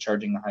away with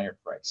charging a higher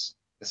price.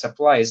 The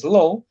supply is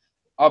low.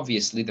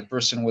 Obviously, the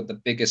person with the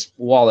biggest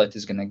wallet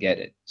is going to get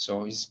it.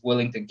 So he's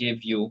willing to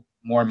give you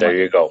more There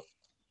you money. go.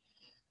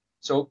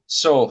 So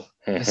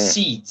the Hmm.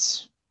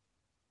 seeds,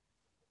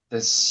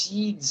 the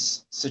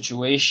seeds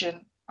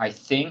situation, I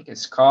think,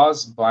 is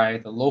caused by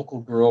the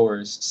local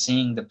growers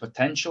seeing the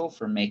potential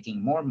for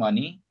making more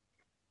money,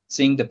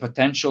 seeing the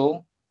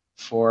potential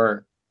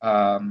for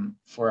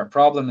a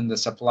problem in the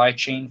supply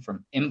chain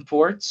from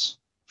imports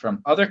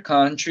from other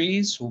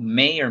countries who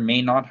may or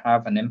may not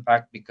have an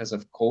impact because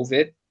of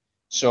COVID.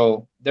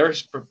 So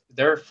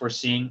they're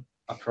foreseeing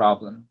a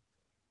problem.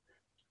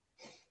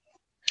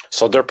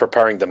 So they're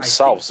preparing I think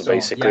themselves so.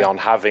 basically Yeah, on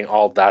having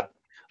all that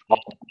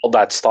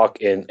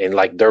stock in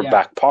like their yeah,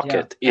 back yeah.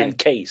 pocket in And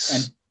case,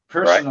 right?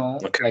 personal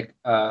Okay. like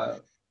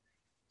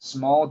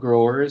small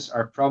growers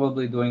are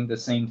probably doing the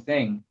same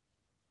thing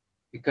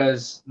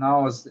because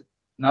now is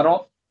not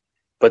all.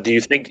 But do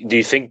you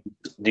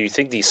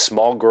think these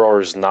small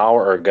growers now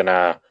are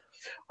gonna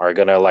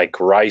like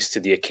rise to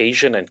the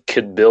occasion and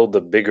could build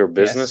a bigger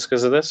business Yes,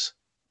 because of this?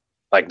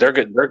 Like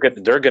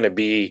they're gonna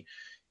be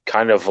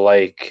kind of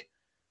like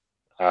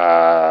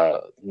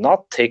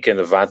not taking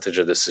advantage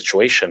of the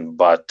situation,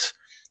 but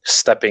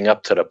stepping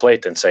up to the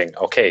plate and saying,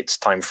 "Okay, it's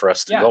time for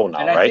us to yeah, go now,"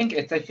 and I right? think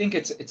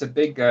it's a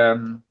big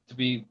to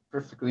be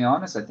perfectly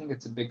honest, I think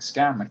it's a big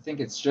scam. I think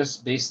it's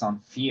just based on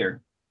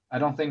fear. I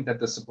don't think that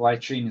the supply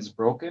chain is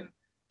broken.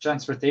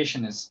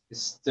 Transportation is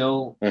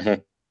still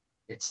Mhm.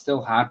 it's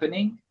still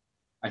happening.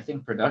 I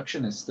think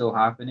production is still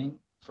happening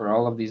for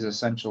all of these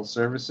essential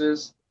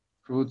services,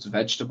 fruits,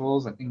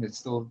 vegetables. I think it's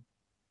still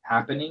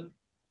happening.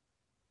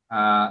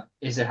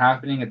 Is it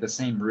happening at the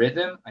same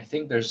rhythm? I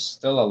think there's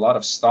still a lot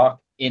of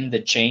stock in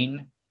the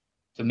chain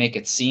to make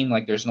it seem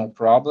like there's no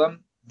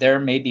problem. They're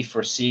maybe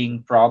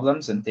foreseeing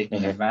problems and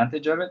taking Mhm.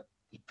 advantage of it.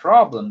 The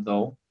problem,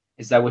 though,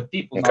 is that with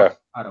people Okay. not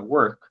out of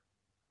work,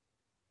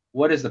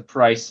 what is the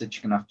price that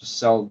you're gonna have to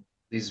sell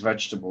these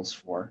vegetables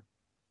for?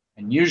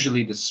 And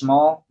usually the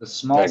small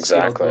scale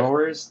Exactly.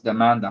 growers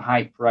demand a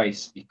high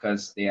price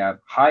because they have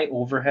high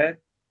overhead,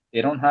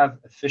 they don't have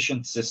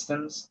efficient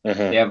systems,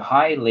 Mhm. they have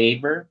high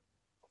labor.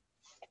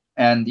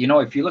 And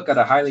if you look at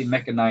a highly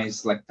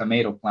mechanized like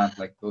tomato plant,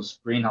 like those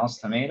greenhouse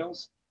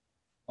tomatoes,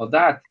 well,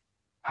 that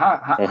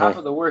half Mhm.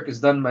 of the work is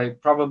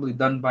probably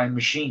done by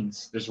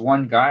machines. There's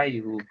one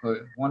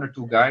or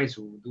two guys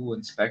who do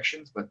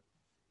inspections, but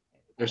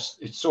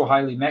it's so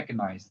highly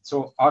mechanized, it's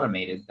so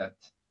automated that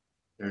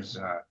there's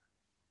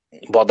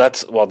Well,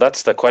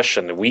 that's the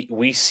question.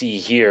 We see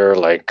here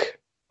like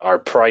our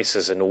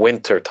prices in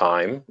winter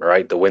time,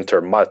 right? The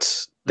winter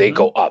months, they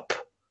go Mhm. up.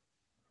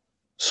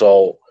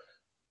 So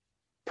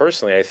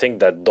personally, I think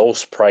that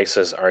those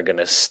prices are going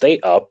to stay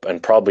up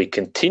and probably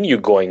continue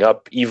going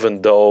up,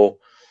 even though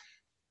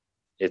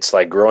it's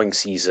like growing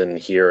season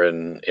here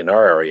in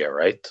our area,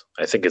 right?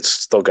 I think it's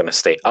still going to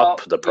stay up,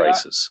 Well, the yeah.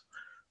 prices.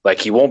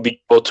 Like you won't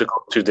be able to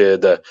go to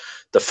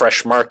the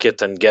fresh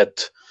market and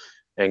get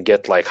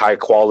like high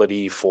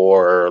quality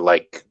for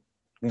like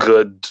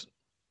good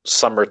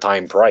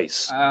summertime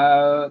price.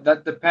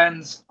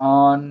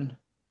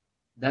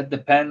 That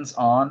depends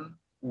on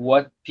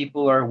what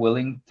people are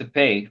willing to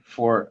pay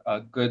for a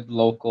good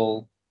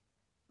local,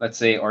 let's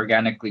say,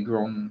 organically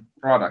grown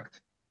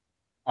product.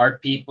 Are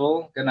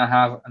people gonna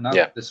have enough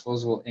Yeah.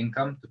 disposable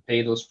income to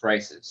pay those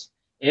prices?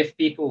 If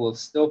people will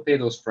still pay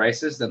those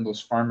prices, then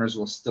those farmers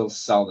will still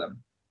sell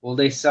them. Will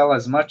they sell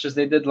as much as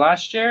they did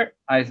last year?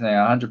 I think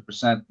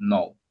 100%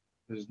 no.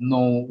 There's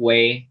no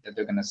way that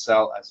they're gonna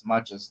sell as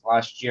much as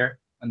last year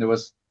when there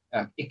was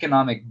an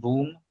economic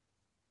boom.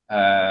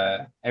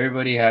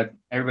 Everybody had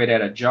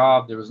a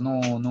job. There was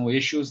no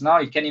issues. Now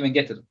you can't even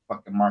get to the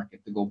fucking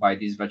market to go buy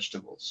these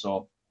vegetables.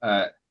 So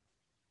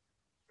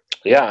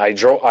Yeah, I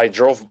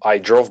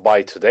drove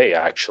by today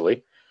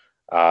actually,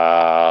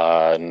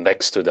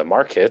 next to the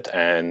market,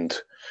 and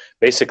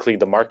basically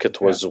the market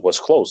yeah. was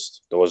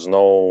closed. There was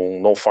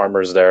no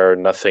farmers there,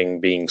 nothing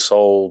being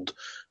sold,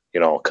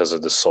 because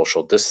of the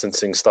social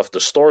distancing stuff. The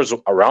stores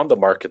around the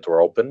market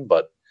were open,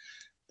 but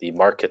the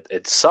market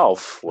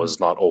itself was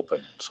not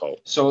open.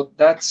 So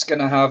that's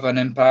gonna have an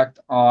impact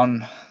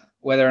on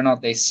whether or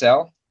not they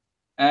sell.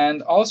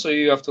 And also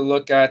you have to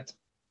look at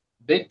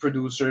big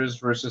producers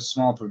versus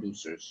small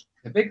producers.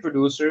 The big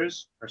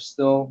producers are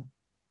still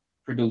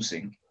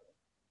producing.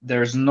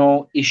 There's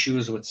no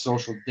issues with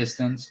social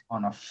distance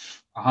on a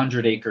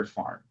 100-acre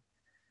farm.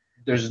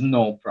 There's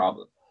no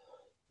problem.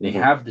 They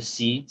Mhm. have the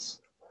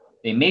seeds.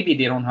 They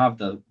don't have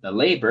the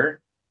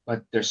labor,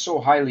 but they're so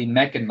highly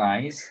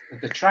mechanized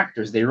that the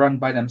tractors they run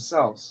by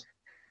themselves.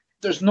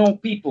 There's no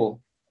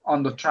people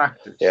on the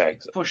tractors. Yeah, You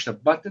push the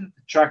button,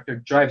 the tractor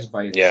drives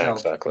by yeah, itself.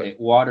 exactly. It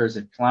waters,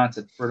 it plants,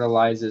 it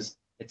fertilizes,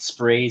 it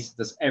sprays, it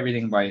does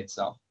everything by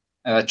itself.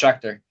 And a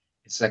tractor,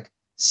 it's like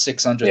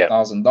six hundred Yeah,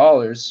 thousand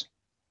dollars,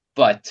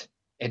 but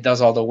it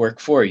does all the work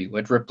for you.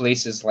 It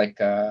replaces like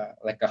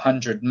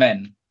 100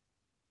 men.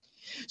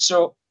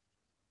 So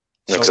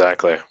so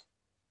exactly.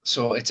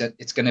 so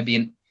it's going to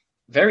be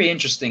very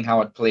interesting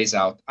how it plays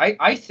out.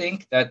 I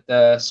think that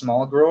the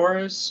small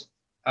growers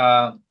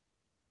uh,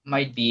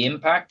 might be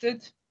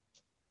impacted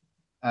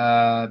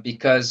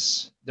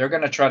because they're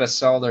going to try to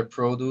sell their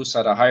produce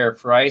at a higher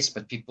price,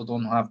 but people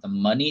don't have the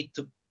money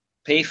to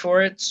pay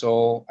for it.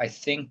 So I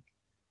think,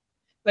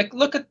 like,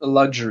 look at the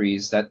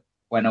luxuries that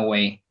went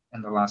away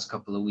in the last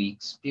couple of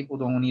weeks. People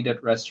don't eat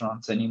at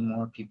restaurants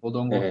anymore. People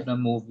don't go to Mhm. the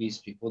movies.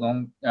 People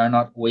don't are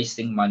not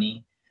wasting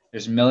money.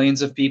 There's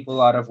millions of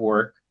people out of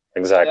work.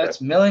 Exactly.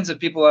 That's millions of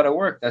people out of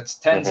work. That's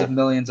tens of Mhm.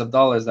 millions of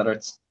dollars that are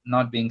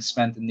not being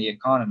spent in the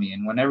economy.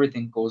 And when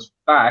everything goes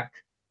back,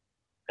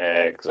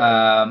 Exactly.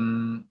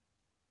 um,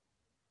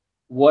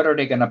 what are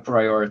they going to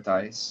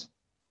prioritize?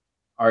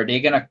 Are they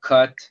going to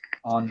cut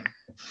on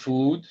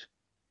food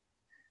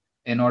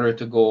in order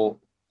to go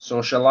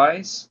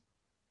socialize?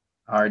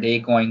 Are they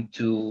going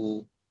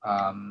to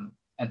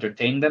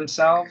entertain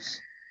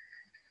themselves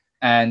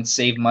and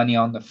save money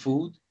on the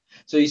food?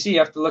 So you see, you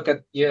have to look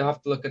at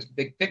the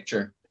big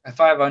picture. If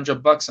I have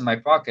 $100 in my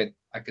pocket,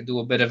 I could do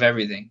a bit of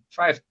everything. If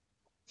I have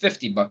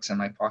 $50 in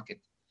my pocket,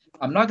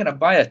 I'm not gonna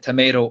buy a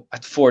tomato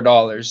at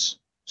 $4.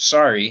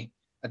 Sorry,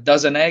 a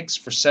dozen eggs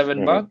for seven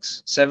Mhm.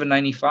 bucks,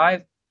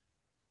 7.95.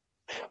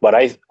 But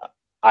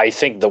I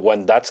think that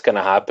when that's going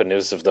to happen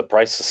is if the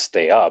prices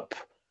stay up,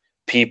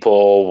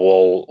 people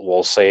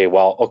will say,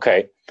 well,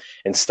 okay,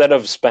 instead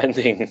of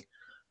spending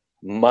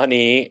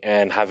money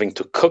and having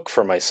to cook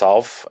for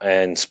myself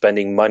and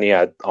spending money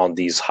on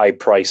these high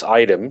price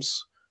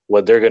items,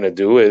 what they're going to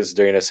do is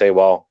they're going to say,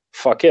 well,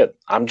 fuck it.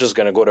 I'm just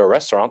going to go to a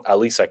restaurant. At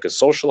least I could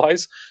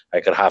socialize.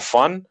 I could have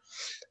fun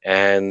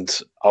and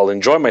I'll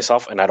enjoy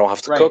myself and I don't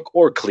have to Right. cook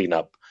or clean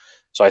up.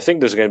 So I think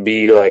there's going to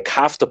be like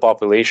half the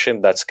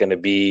population that's going to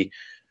be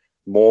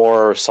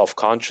more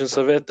self-conscious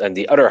of it, and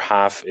the other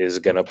half is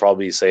going to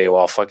probably say,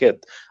 well, fuck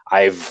it.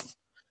 I've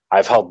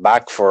held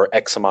back for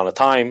X amount of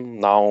time.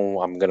 Now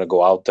I'm going to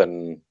go out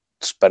and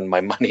spend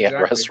my money at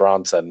Exactly.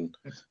 restaurants and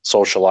That's a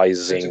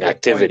socializing good point.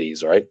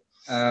 activities, right?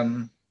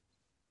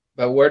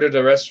 But where do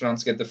the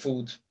restaurants get the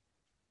food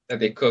that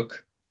they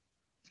cook?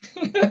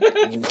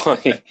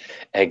 Exactly.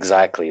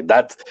 Exactly.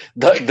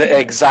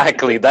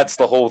 That's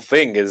the whole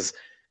thing.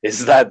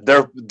 Is that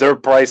their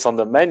price on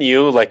the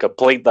menu, like a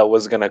plate that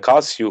was gonna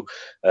cost you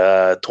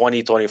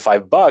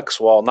 $20-$25?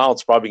 Well, now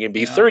it's probably gonna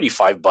be Yeah.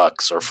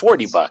 $35 or It's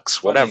 $40,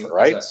 funny whatever, because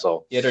right?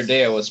 So the other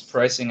day I was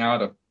pricing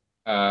out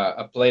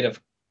a plate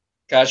of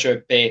cacio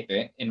e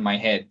pepe in my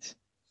head.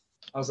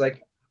 I was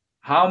like,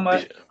 how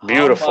much?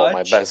 beautiful,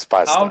 my best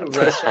How pasta. do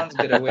restaurants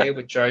get away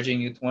with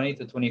charging you $20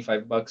 to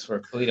 $25 for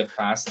a plate of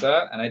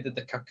pasta? And I did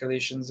the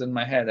calculations in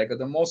my head. I got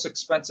the most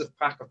expensive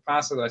pack of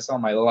pasta that I saw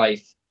in my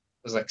life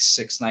was like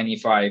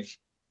 $6.95.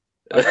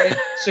 Okay,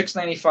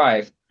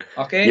 $6.95.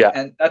 Okay, Yeah.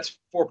 and that's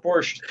 4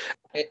 portions.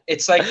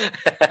 It's like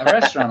a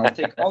restaurant will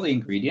take all the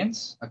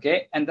ingredients,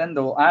 okay, and then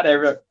they'll add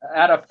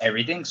up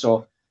everything.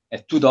 So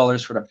at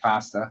 $2 for the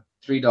pasta,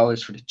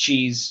 $3 for the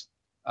cheese,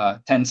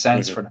 10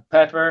 cents Mhm. for the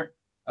pepper,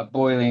 a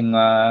boiling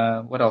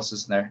what else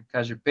is there?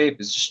 Cacio e pepe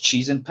is just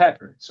cheese and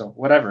pepper. So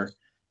whatever.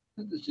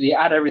 They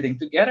add everything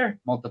together,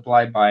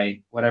 multiply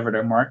by whatever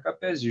their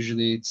markup is.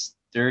 Usually it's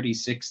 30,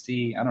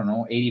 60, I don't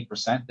know,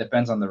 80%,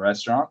 depends on the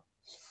restaurant.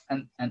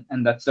 And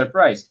that's their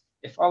price.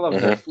 If all of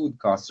their food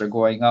costs are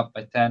going up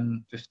by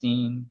 10,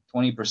 15,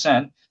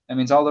 20%, that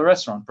means all the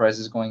restaurant price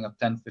is going up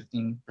 10,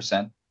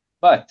 15%.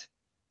 But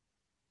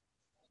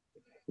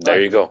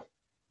There you go.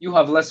 you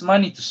have less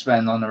money to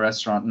spend on the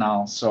restaurant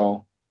now.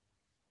 So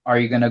are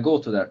you going to go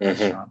to that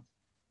restaurant?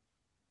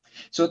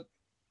 So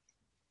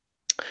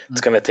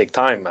it's gonna take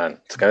time, man.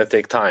 It's gonna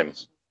take time.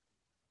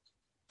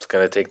 It's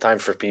gonna take time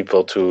for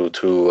people to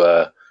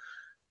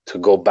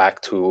go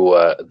back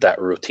to that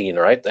routine,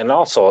 right? And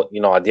also,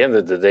 at the end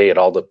of the day, it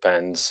all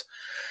depends.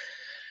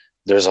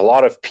 There's a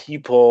lot of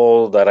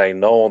people that I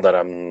know that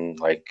I'm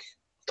like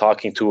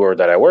talking to or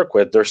that I work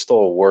with. They're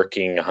still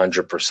working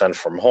 100%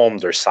 from home.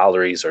 Their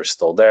salaries are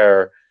still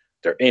there.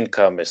 Their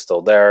income is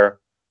still there.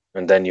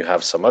 And then you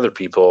have some other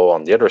people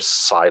on the other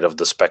side of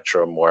the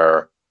spectrum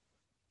where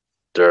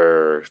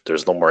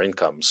there's no more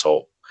income.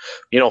 So,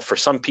 for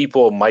some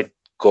people, it might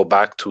go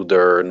back to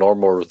their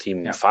normal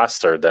routine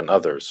faster than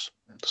others.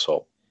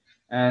 So,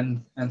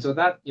 and so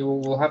that you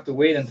will have to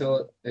wait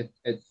until it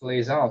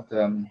plays out.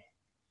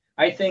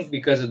 I think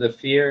because of the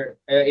fear,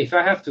 if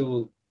I have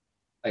to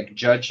like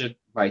judge it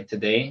by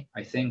today,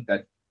 I think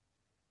that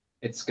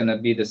it's gonna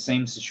be the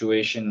same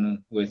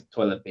situation with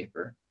toilet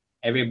paper.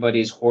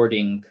 Everybody's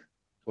hoarding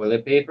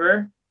toilet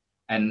paper,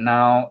 and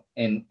now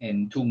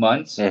in 2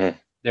 months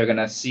they're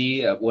gonna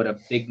see what a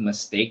big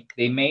mistake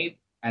they made,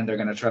 and they're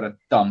gonna try to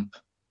dump.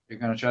 They're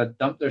gonna try to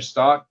dump their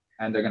stock,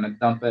 and they're gonna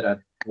dump it at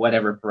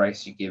whatever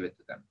price you give it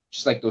to them.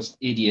 Just like those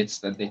idiots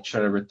that they try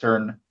to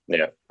return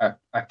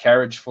a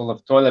carriage full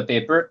of toilet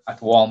paper at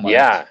Walmart.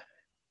 Yeah.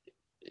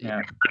 You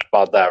heard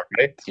about that,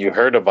 right? You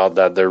heard about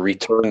that, the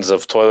returns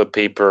of toilet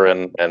paper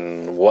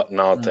and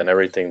whatnot and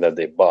everything that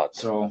they bought.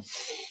 So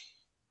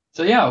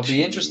yeah, it'll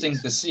be interesting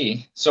to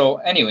see. So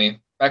anyway,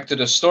 back to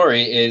the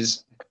story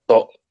is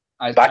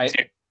I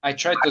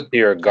tried to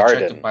your garden.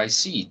 I tried to buy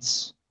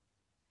seeds,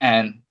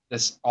 and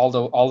this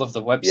all of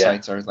the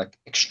websites are like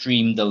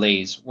extreme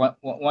delays.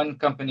 One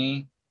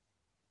company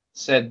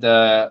said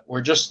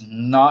we're just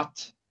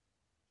not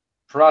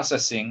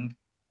processing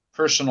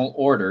personal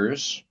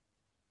orders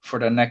for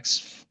the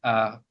next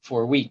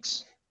 4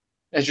 weeks.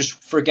 Let's just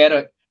forget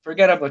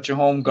about your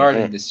home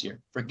garden this year.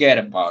 Forget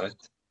about it.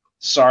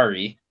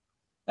 Sorry.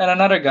 And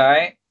another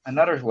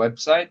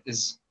website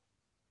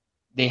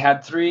they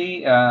had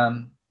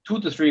 2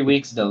 to 3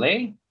 weeks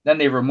delay. Then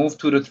they removed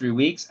 2 to 3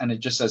 weeks, and it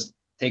just says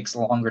takes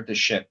longer to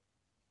ship.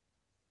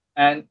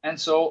 And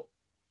so.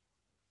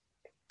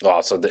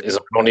 So it's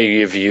only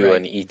give you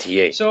an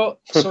ETA. So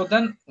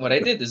then what I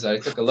did is I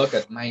took a look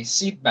at my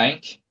seed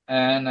bank,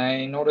 and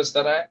I noticed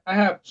that I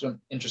have some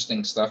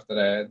interesting stuff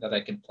that I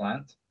can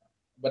plant.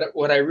 But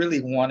what I really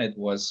wanted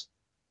was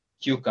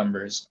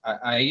cucumbers.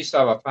 I used to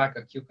have a pack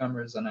of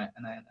cucumbers, and I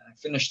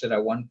finished it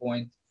at one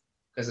point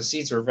because the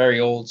seeds were very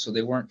old, so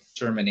they weren't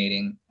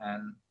germinating,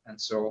 and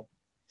so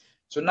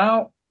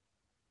now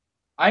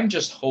I'm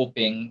just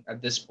hoping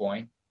at this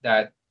point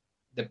that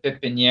the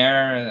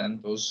pépinière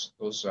and those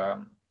what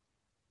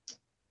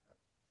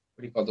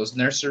do you call those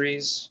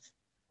nurseries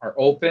are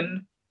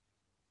open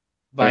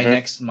by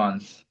next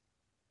month.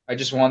 I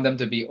just want them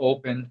to be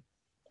open.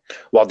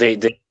 Well,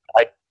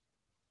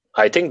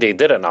 I think they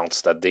did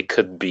announce that they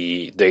could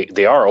be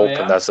they are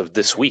open as of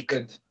this week.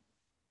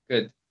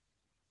 Good.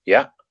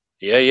 Yeah,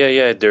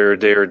 yeah.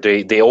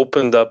 They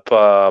opened up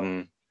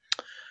um,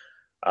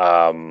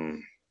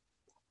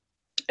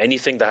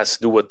 anything that has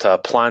to do with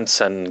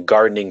plants and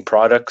gardening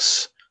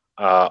products.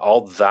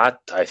 All that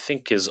I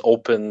think is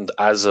opened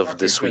as of Okay,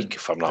 this week, good,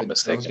 if I'm not good. I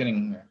was mistaken.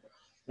 getting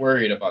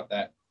worried about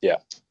that. Yeah,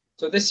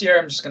 So this year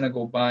I'm just gonna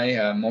go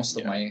buy most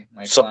of yeah.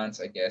 my So, plants,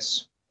 I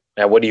guess.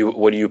 and what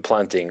are you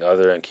planting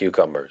other than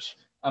cucumbers?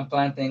 I'm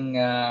planting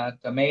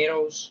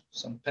tomatoes,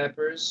 some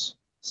peppers,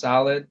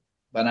 salad,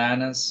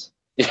 bananas.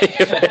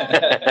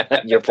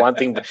 You're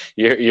planting.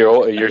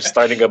 You're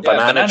starting a Yeah,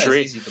 banana banana is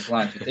tree. easy to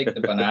plant. You take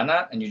the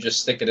banana and you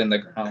just stick it in the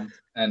ground,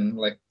 and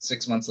like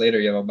 6 months later,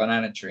 you have a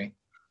banana tree.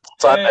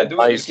 It's not Yeah, a do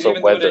it. You nice can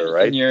even do it weather, in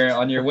right? your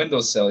on your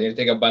windowsill. You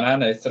take a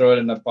banana, throw it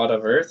in a pot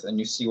of earth, and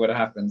you see what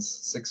happens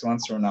 6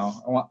 months from now.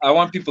 I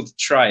want people to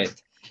try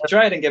it.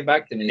 Try it and get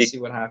back to me. See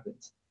what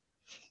happens.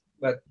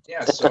 But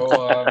yeah, so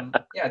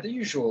yeah, the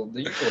usual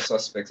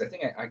suspects. I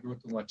think I grew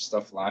too much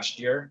stuff last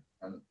year,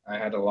 and I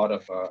had a lot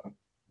of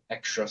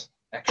extra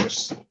extra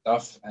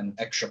stuff and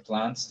extra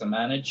plants to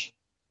manage.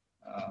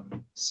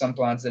 Some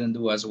plants didn't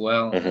do as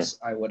well Hmm. as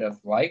I would have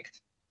liked.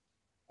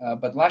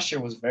 But last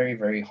year was very,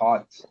 very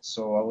hot,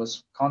 so I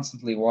was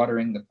constantly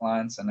watering the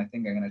plants, and I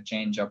think I'm gonna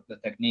change up the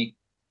technique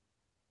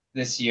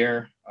this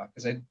year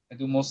because I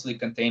do mostly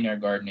container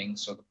gardening,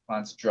 so the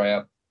plants dry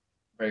up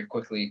very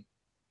quickly.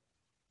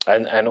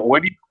 And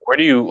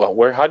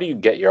where how do you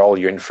get all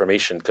your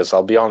information? Because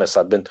I'll be honest,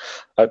 I've been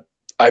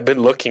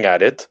looking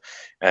at it,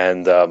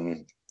 and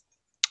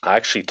I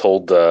actually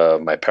told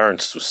my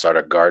parents to start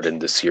a garden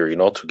this year.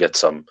 To get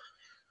some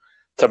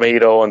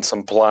tomato and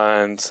some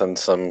plants and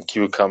some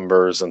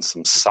cucumbers and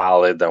some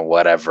salad and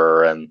whatever.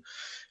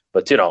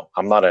 But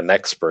I'm not an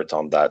expert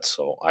on that,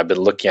 so I've been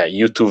looking at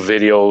YouTube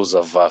videos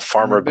of Farmer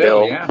Farmer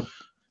Bill, Bill. yeah,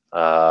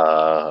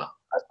 I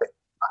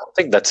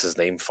think that's his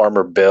name,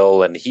 Farmer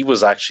Bill, and he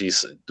was actually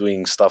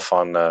doing stuff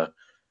on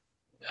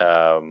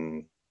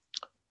um,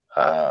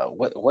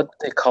 what do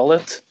they call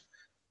it?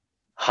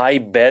 High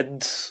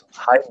bed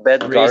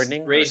raised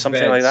gardening or raised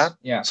something like that. beds,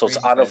 yeah, So it's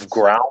raised out of beds,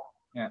 ground,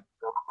 yeah.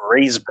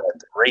 raised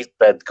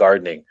bed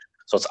gardening.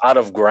 So it's out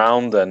of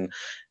ground, and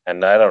I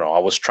don't know. I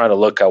was trying to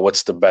look at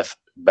what's the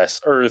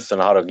best earth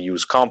and how to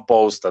use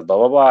compost and blah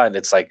blah blah. And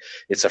it's like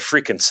it's a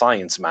freaking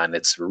science, man.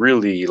 It's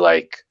really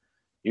like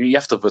you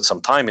have to put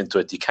some time into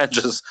it. You can't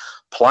just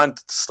plant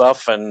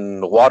stuff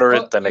and water it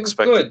Well, and you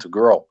expect it could, to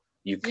grow.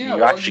 You yeah.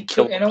 you Well, actually you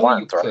kill could the in a way. You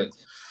plant, right? could,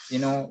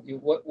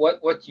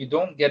 what you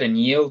don't get in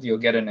yield, you'll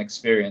get an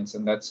experience,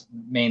 and that's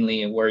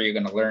mainly where you're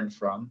gonna learn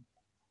from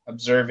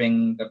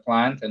observing the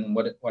plant and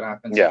what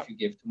happens Yeah. if you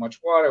give too much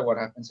water, what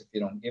happens if you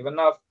don't give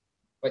enough.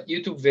 But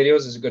YouTube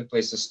videos is a good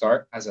place to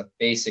start as a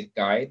basic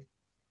guide,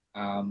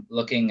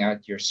 looking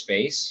at your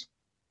space.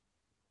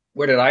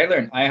 Where did I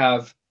learn? I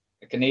have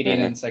a Canadian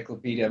Hmm.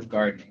 Encyclopedia of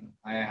Gardening.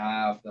 I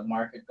have the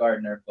Market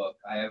Gardener book.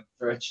 I have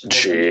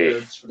Vegetables and Gee.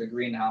 Herbs for the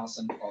Greenhouse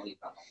and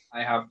Polytunnel.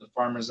 I have the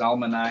Farmer's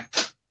Almanac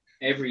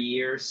every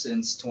year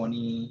since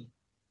 2015.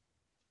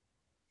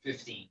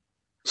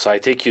 So I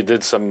take you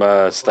did some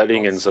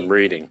studying and some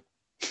reading,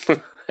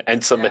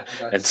 and some Yeah, I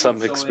got and seed some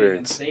sowing and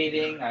experience.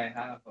 seeding. I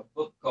have a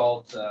book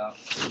called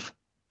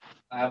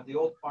I have the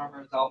Old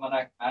Farmer's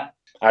Almanac.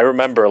 I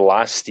remember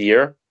last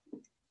year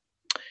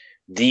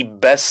the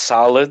best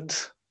salad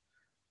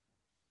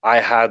I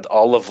had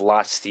all of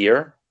last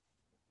year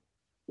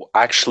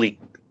actually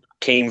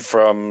came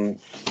from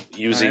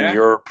using Yeah,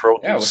 your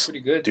yeah, it was produce. pretty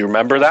good. Do you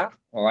remember Yeah. that?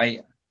 Well,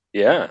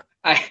 Yeah,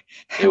 I,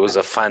 it was a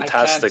I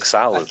fantastic can't,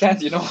 salad.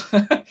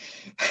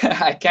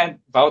 I can't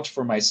vouch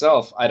for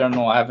myself. I don't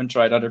know. I haven't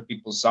tried other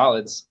people's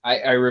salads.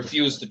 I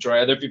refuse to try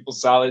other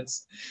people's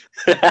salads.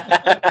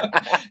 I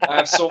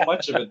have so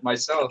much of it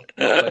myself.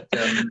 But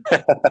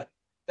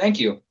thank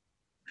you.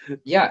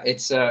 Yeah,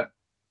 it's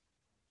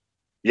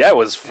Yeah, it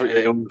was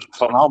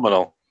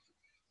phenomenal.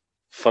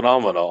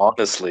 Phenomenal,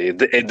 honestly. It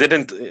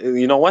didn't,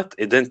 you know what?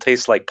 It didn't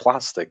taste like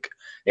plastic.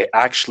 It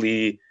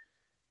actually,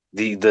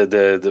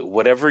 the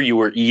whatever you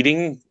were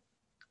eating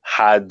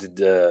had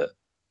the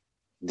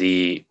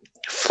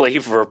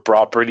flavor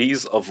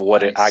properties of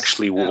what it nice.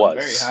 actually Yeah, I'm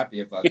very was.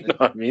 happy about You it. know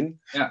what I mean?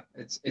 Yeah,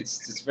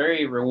 it's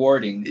very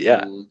rewarding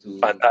Yeah, to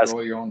fantastic.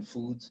 grow your own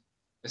food,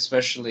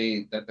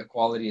 especially that the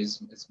quality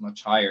is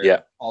much higher.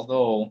 Yeah.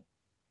 Although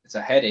it's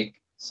a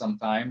headache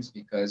sometimes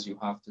because you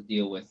have to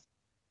deal with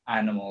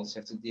animals,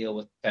 you have to deal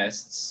with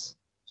pests,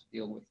 to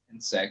deal with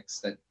insects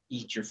that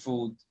eat your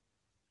food.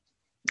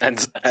 And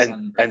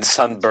Sunburn. and That's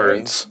right,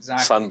 sunburns.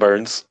 exactly.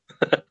 Sunburns.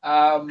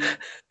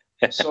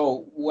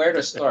 So where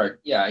to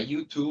start? Yeah,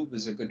 YouTube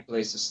is a good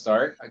place to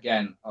start.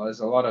 Again, there's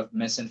a lot of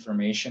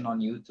misinformation on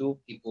YouTube.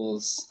 People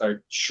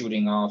start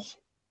shooting off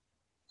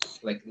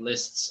like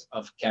lists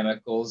of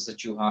chemicals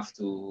that you have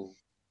to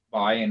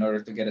buy in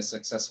order to get a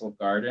successful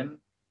garden.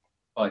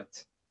 But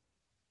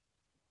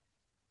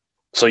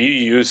So you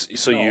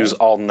use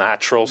all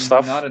natural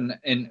stuff?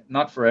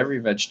 not for every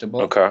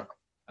vegetable. Okay.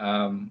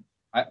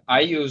 I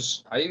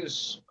use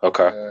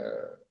Okay.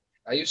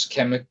 I use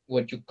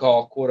what you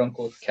call quote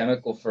unquote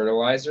chemical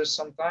fertilizers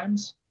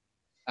sometimes.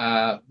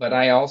 But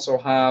I also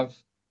have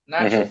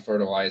natural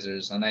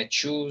fertilizers, and I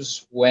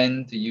choose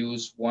when to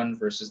use one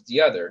versus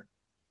the other.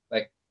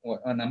 Like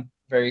when I'm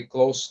very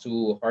close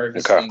to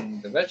Okay.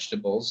 harvesting the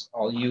vegetables,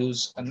 I'll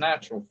use a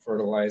natural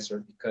fertilizer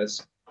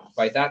because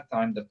by that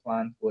time the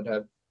plant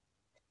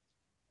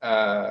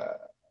uh,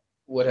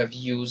 would have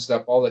used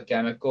up all the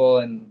chemical.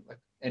 And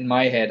in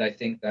my head, I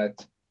think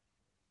that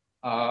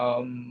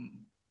um,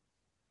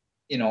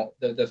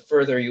 the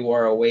further you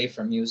are away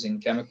from using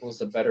chemicals,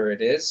 the better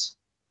it is.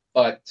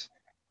 But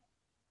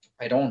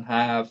I don't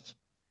have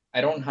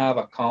I don't have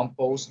a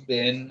compost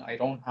bin. I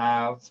don't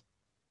have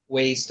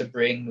ways to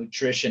bring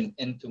nutrition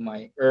into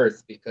my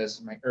earth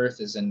because my earth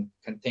is in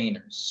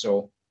containers.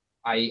 So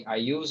I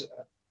use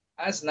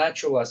as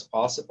natural as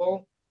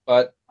possible,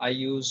 but I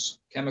use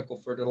chemical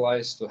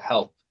fertilizer to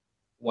help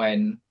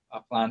when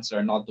plants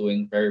are not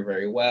doing very,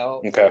 very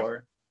well, Okay.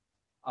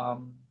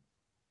 um,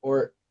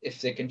 or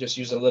if they can just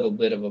use a little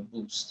bit of a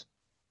boost.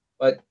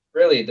 But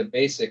really, the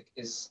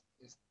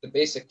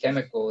basic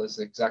chemical is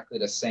exactly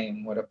the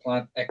same. What a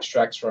plant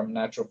extracts from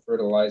natural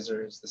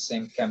fertilizer is the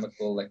same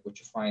chemical like what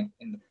you find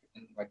in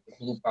like the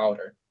blue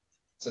powder.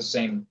 It's the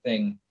same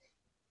thing.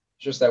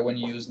 It's just that when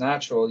you use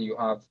natural, you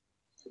have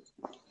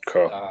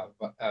Okay.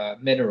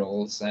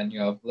 minerals and you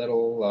have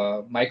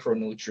little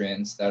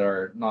micronutrients that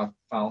are not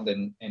found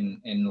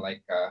in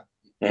like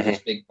those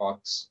Hmm. big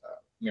box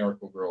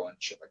Miracle Grow and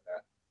shit like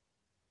that.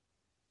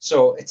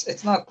 So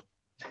it's not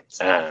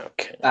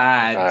Okay.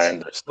 bad, I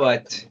understand.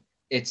 but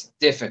it's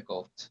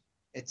difficult.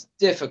 It's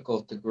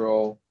difficult to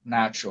grow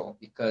natural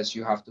because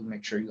you have to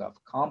make sure you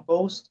have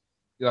compost.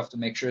 You have to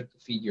make sure to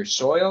feed your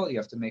soil. You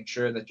have to make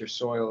sure that your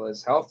soil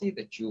is healthy.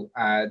 That you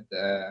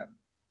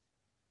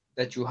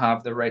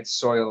have the right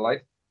soil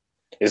life.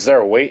 Is there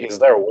a way? Is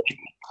there a way to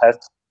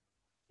test?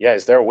 Yeah.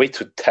 Is there a way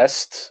to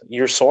test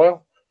your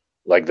soil,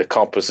 like the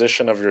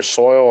composition of your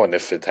soil, and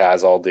if it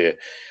has all the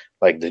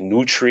like the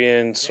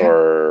nutrients, Yeah,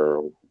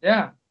 or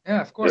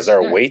yeah. Of is course, there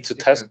a yeah. way You to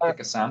take test a that? take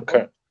a Okay.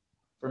 sample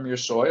from your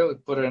soil, you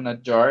put it in a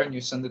jar, and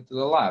you send it to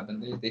the lab,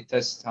 and they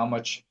test how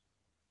much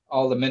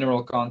all the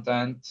mineral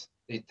content.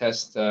 They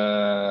test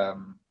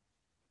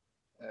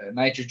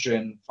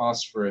nitrogen,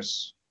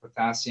 phosphorus,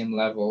 potassium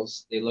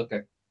levels. They look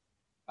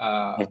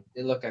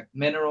at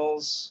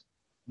minerals,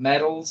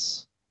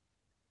 metals,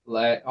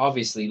 lead.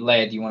 Obviously,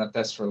 lead. You want to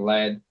test for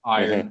lead,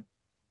 Mm-hmm. iron,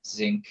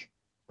 zinc,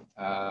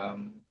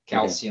 Hmm.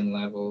 calcium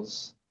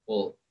levels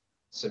will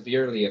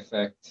severely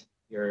affect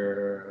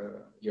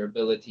your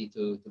ability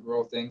to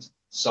grow things.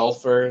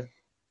 Sulfur.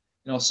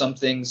 Some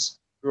things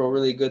grow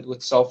really good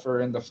with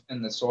sulfur in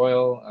the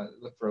soil.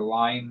 Look for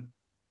lime.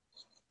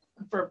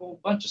 Look for a whole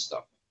bunch of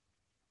stuff.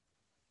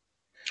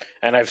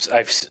 And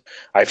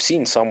I've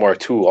seen somewhere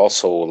too,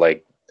 also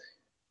like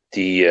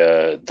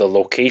the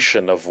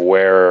location of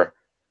where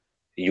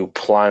you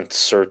plant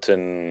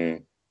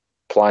certain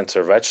plants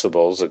or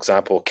vegetables.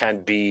 Example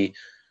can be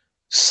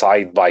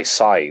side by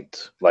side.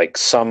 Like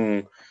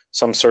some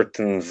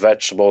certain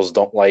vegetables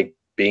don't like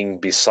being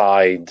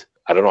beside.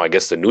 I don't know. I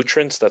guess the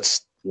nutrients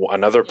that's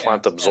another Yeah,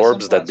 plant yeah. Some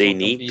absorbs that plants they will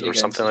need, compete or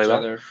against something like each that.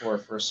 other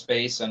for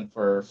space and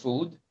for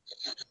food,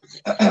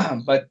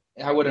 but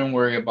I wouldn't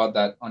worry about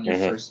that on your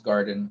Hmm. first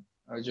garden.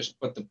 I would just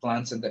put the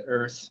plants in the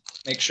earth.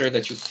 Make sure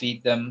that you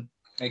feed them.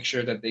 Make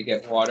sure that they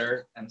get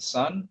water and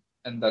sun,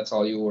 and that's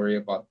all you worry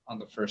about on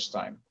the first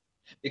time.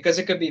 Because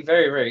it could be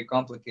very, very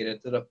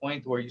complicated to the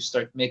point where you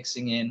start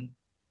mixing in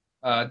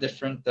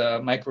different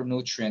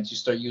micronutrients. You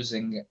start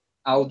using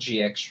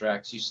algae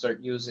extracts. You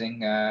start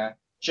using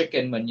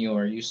chicken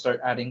manure. You start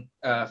adding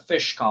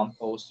fish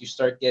compost. You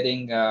start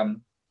getting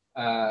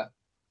uh,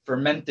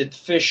 fermented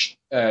fish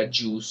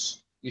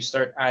juice. You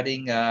start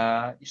adding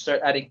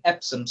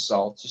Epsom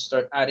salts. You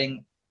start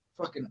adding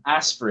fucking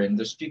aspirin.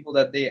 There's people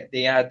that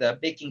they add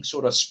baking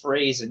soda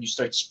sprays, and you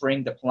start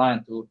spraying the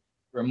plant to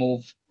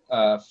remove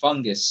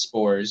fungus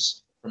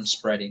spores from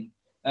spreading.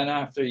 And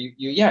after you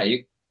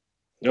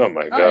Oh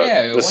my Oh god,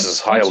 yeah, this is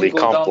once you highly go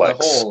down the complex.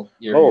 hole,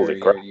 Holy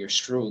crap! you're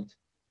screwed.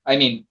 I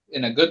mean,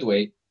 in a good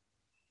way.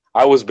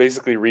 I was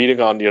basically reading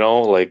on,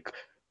 like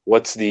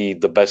what's the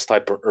best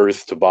type of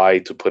earth to buy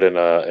to put in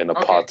a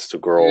pot Okay, to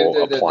grow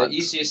a the plant.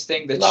 easiest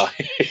thing that No.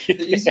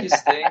 the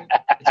easiest thing.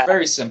 It's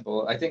very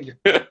simple. I,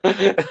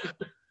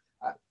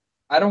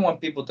 I don't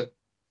want people to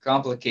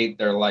complicate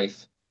their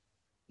life.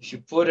 If you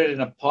put it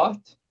in a pot,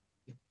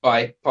 you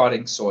buy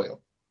potting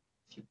soil.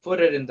 If you put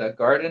it in the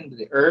garden,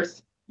 the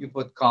earth, you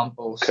put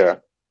compost. Okay.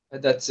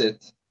 And that's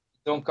it.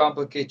 Don't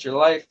complicate your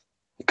life.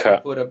 You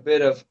Okay. put a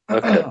bit of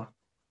Okay.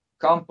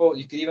 compost.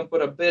 You could even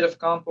put a bit of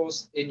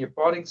compost in your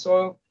potting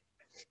soil.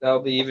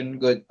 That'll be even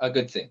a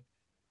good thing.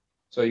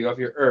 So you have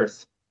your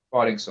earth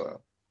potting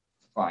soil,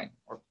 fine,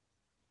 or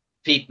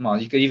peat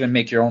moss. You could even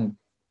make your own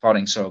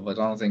potting soil, but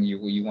I don't think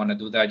you want to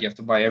do that. You have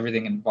to buy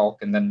everything in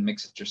bulk and then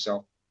mix it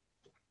yourself.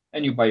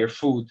 And you buy your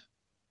food.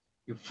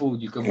 Your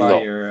food. You can buy No.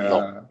 your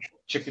No.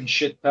 chicken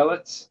shit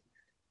pellets.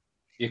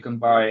 You can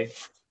buy.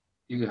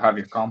 You can have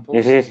your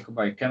compost. Hmm. You can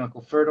buy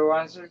chemical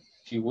fertilizer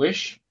if you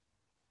wish.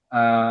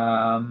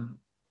 Um,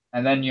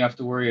 and then you have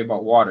to worry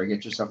about water.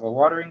 Get yourself a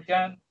watering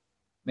can.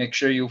 Make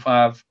sure you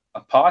have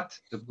a pot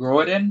to grow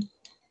it in,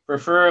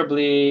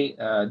 preferably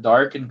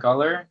dark in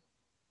color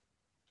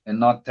and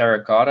not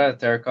terracotta.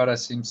 Terracotta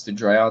seems to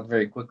dry out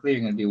very quickly.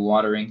 You're going to be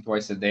watering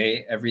twice a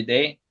day, every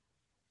day.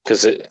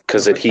 Because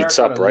it heats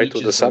up, right, with the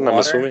leaches the sun, I'm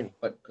water, assuming.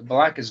 but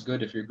black is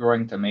good if you're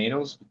growing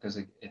tomatoes because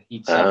it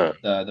heats up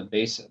Ah. the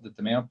base of the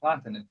tomato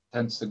plant and it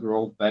tends to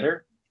grow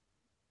better.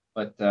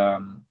 But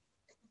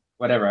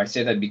whatever, I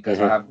say that because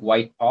I have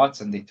white pots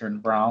and they turn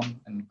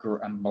brown and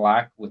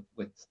black with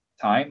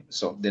time,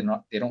 so they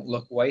don't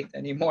look white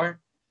anymore.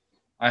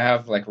 I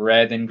have like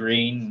red and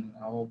green,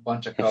 a whole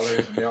bunch of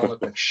colors, and they all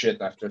look like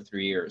shit after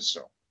 3 years.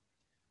 So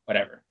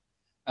whatever.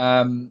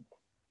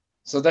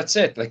 So that's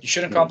it. Like you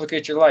shouldn't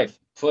complicate your life.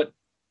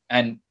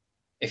 And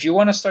if you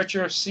want to start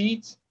your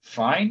seeds,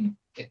 fine.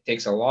 It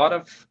takes a lot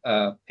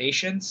of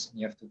patience.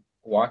 You have to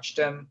watch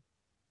them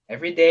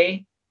every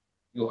day.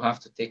 You have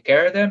to take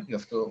care of them. You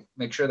have to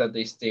make sure that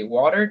they stay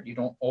watered. You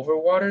don't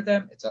overwater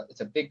them. It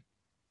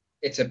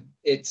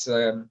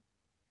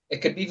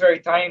could be very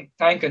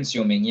time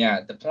consuming.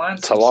 Yeah, the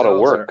plants It's a lot of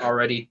themselves work. are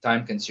already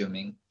time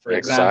consuming. For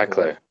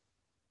Exactly.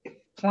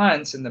 example,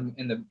 plants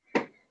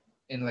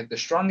in like the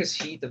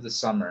strongest heat of the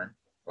summer,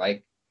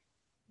 like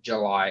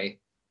July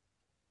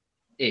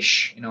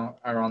ish,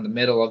 around the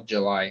middle of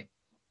July.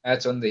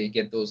 That's when they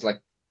get those like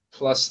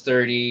plus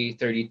 30,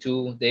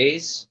 32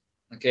 days.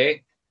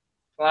 Okay.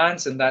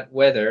 Plants in that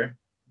weather,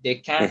 you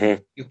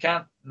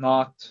can't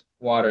not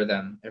water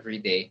them every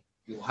day.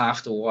 You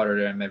have to water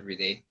them every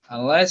day.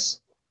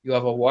 Unless you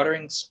have a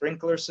watering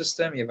sprinkler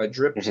system, you have a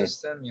drip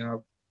system, you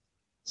have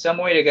some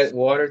way to get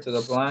water to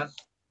the plant.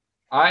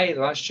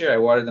 Last year I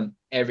watered them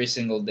every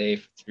single day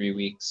for 3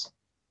 weeks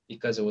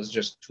because it was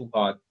just too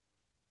hot.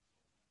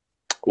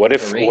 What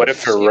if it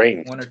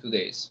rained? 1 or 2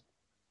 days.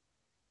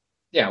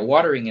 Yeah,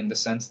 watering in the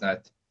sense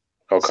that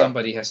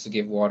somebody has to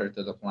give water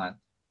to the plant.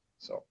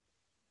 So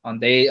on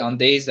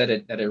days that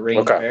it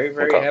rained very,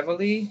 very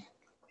heavily,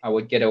 I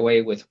would get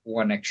away with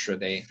 1 extra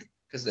day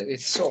because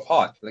it's so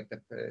hot.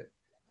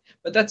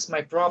 But that's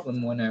my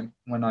problem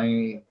when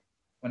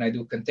I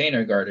do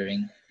container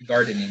gardening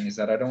is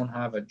that I don't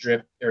have a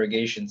drip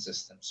irrigation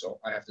system, so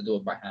I have to do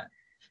it by hand.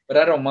 But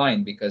I don't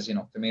mind because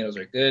tomatoes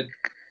are good,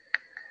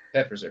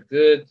 peppers are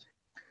good,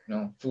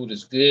 food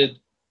is good,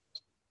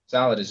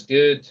 salad is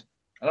good.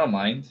 I don't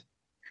mind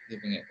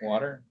giving it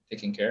water,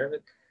 taking care of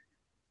it.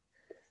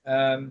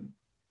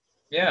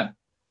 Yeah.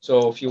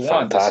 So if you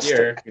want this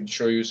year, I can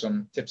show you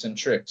some tips and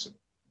tricks,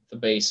 the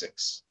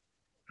basics.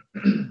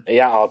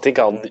 Yeah, I think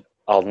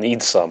I'll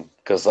need some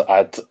because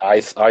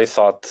I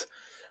thought,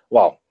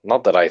 well,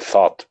 not that I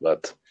thought,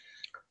 but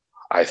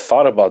I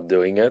thought about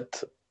doing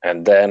it,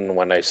 and then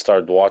when I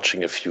started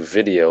watching a few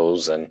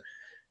videos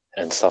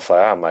and stuff like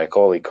that, I'm like,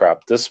 holy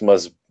crap, this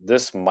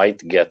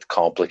might get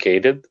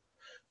complicated.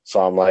 So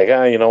I'm like,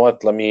 you know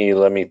what? Let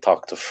me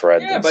talk to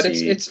Fred and but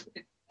see it's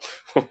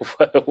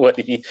what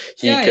he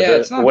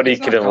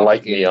could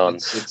enlighten me on.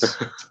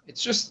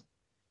 It's just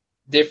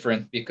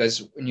different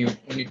because when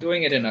you're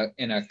doing it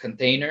in a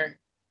container,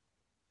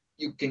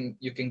 you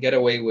can get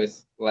away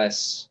with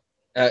less.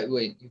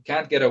 You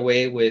can't get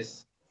away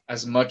with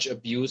as much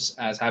abuse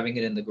as having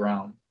it in the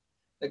ground.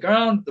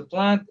 The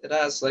plant, it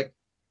has like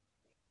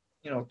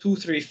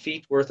 2-3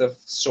 feet worth of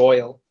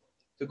soil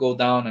to go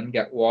down and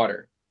get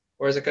water.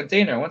 Whereas a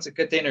container, once a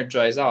container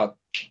dries out,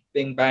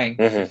 bing bang,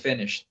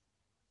 finished.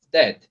 It's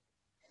dead.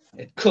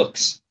 It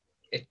cooks.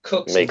 It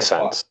cooks. Makes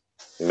sense.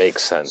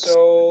 Makes sense.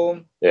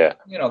 So yeah,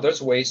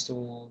 there's ways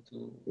to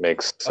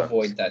makes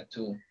avoid that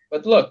too.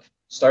 But look,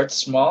 start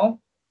small,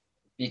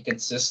 be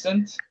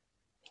consistent,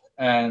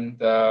 and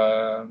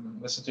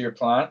listen to your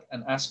plant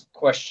and ask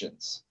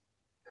questions.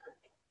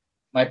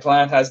 My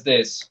plant has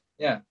this.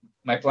 Yeah,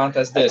 my plant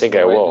has this. I think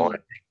I will.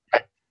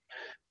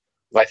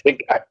 I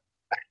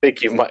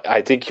think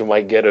you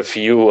might get a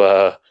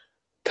few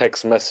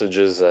text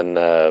messages and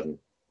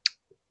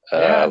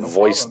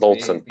voice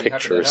notes and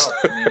pictures.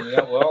 We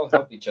all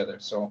help each other.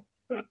 So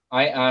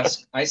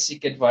I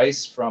seek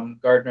advice from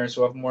gardeners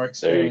who have more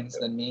experience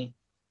than me,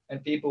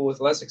 and people with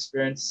less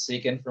experience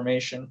seek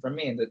information from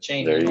me in the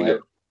chain.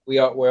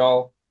 We're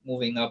all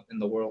moving up in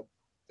the world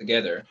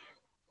together.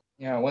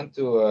 Yeah, I went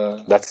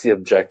to that's the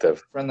objective.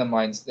 A friend of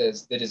mine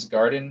did his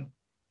garden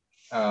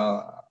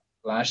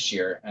last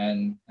year,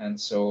 and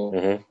so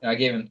I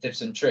gave him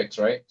tips and tricks,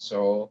 right?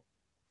 So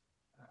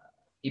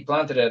he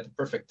planted it at the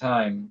perfect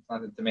time,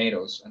 planted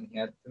tomatoes, and he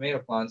had tomato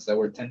plants that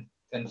were 10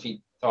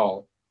 feet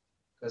tall.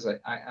 Because and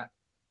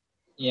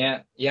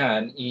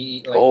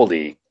he like,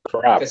 holy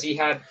crap! Because he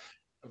had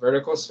a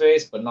vertical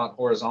space but not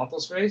horizontal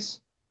space,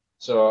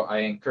 so I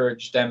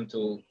encouraged them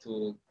to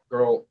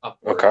grow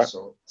upwards. Okay.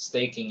 So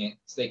staking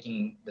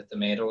the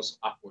tomatoes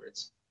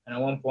upwards. And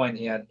at one point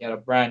he had a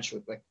branch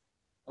with it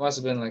must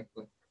have been like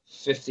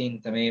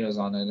 15 tomatoes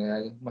on it.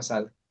 I must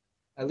have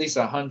at least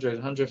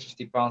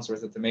 150 pounds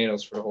worth of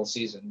tomatoes for the whole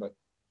season. But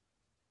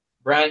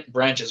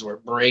branches were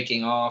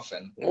breaking off,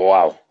 and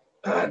wow.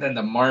 And then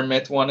the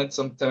marmot wanted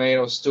some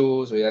tomatoes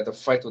too, so we had to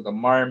fight with the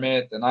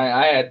marmot. And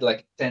I had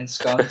like 10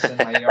 skunks in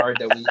my yard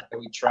that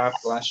we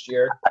trapped last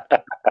year.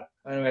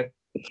 Anyway,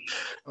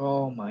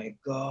 Oh my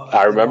god,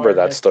 I the remember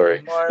that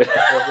story. marmot,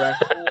 the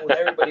raccoon,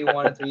 everybody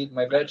wanted to eat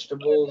my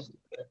vegetables.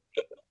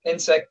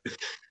 Insect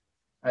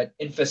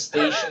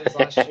infestations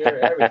last year,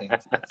 everything.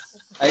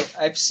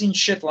 I've seen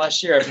shit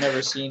last year I've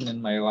never seen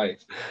in my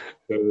life.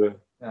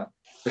 Yeah.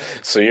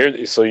 So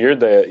you're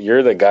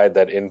the guy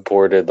that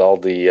imported all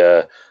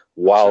the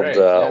Right,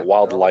 yeah,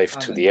 wildlife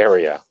to the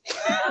area.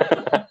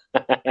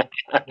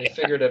 They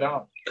figured it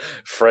out.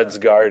 Fred's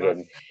Yeah.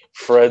 Garden.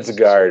 Fred's Jesus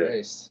Garden.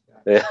 Christ.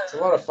 Yeah. It's a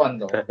lot of fun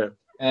though,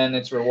 and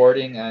it's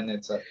rewarding, and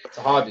it's a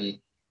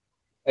hobby.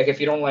 Like if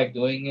you don't like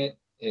doing it,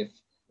 if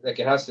like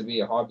it has to be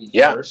a hobby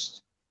Yeah.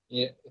 first.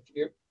 Yeah,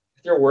 if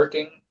you're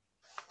working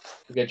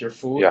to get your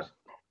food, Yeah.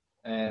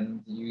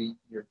 and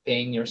you're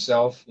paying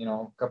yourself,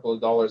 a couple of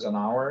dollars an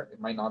hour, it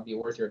might not be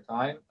worth your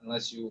time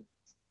unless you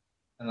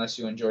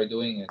enjoy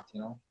doing it.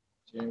 So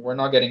we're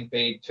not getting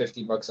paid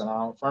 $50 an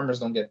hour. Farmers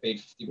don't get paid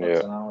 $50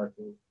 Yeah. an hour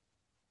to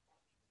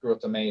grow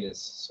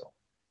tomatoes. So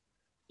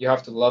you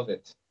have to love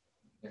it.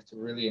 You have to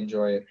really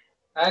enjoy it,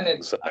 and it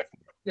Exactly.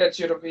 gets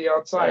you to be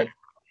outside.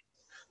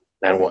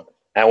 And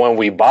when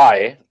we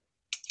buy,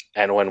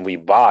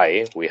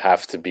 we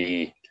have to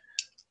be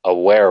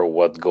aware of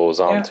what goes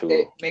on to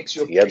it makes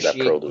you get that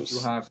appreciate what produce. you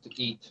have to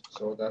eat.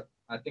 So that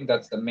I think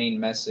that's the main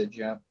message.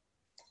 Yeah,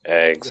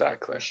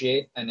 Exactly.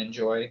 appreciate and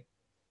enjoy,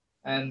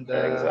 and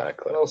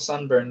Exactly. well,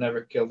 sunburn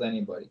never killed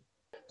anybody.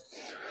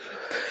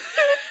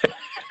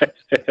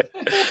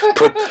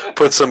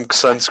 Put some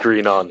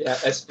sunscreen on. Yeah,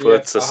 SPF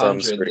Put the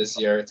 100 sunscreen. this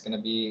year. It's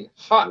gonna be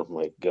hot. Oh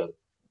my god.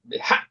 Be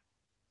hot.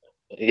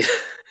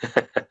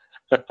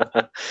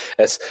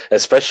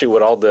 Especially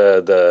with all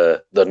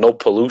the no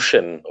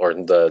pollution or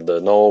the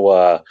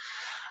no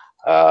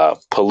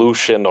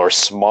pollution or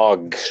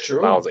smog. It's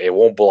true. Now, it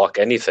won't block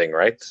anything,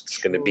 right? It's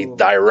going to be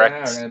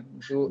direct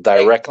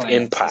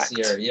impact. This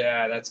year.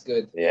 Yeah, that's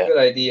good. Yeah. Good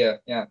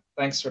idea. Yeah,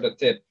 thanks for the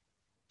tip.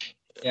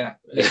 Yeah,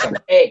 get some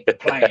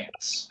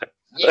eggplants.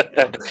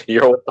 Yeah.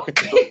 You're welcome.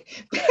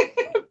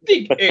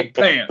 Big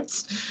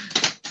eggplants.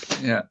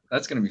 Yeah,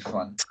 that's gonna be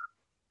fun.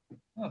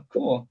 Oh,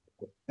 cool.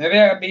 Maybe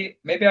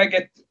I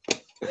get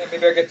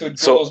to do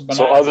those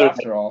bananas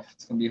after all.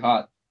 It's gonna be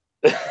hot.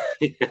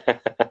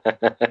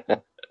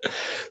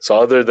 So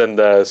other than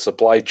the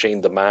supply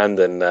chain demand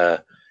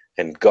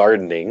and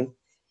gardening,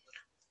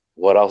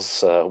 what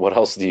else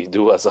do you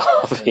do as a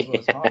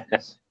hobby?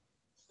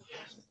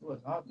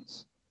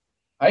 Hobbies.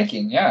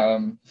 Hiking, yeah.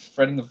 I'm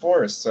Fred in the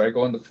forest, so I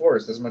go in the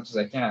forest as much as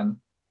I can.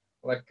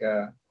 Like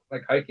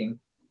hiking.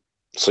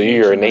 So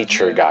you're a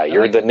nature guy.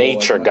 You're the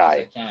nature guy.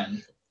 I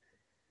can.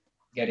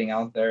 Getting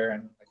out there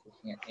and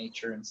looking at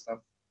nature and stuff.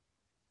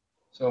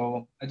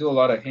 So I do a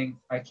lot of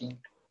hiking.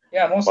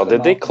 Yeah, most. Well,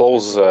 did they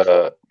close?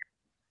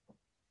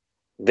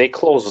 They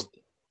closed.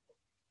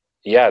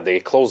 Yeah, they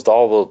closed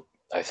all the.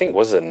 I think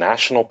was it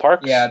national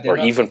parks or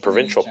even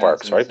provincial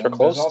parks, right? They're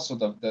closed. There's also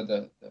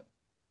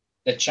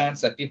the chance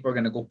that people are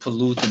going to go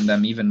pollute in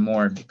them even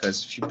more,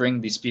 because if you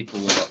bring these people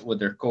with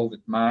their COVID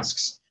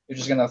masks, you're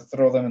just going to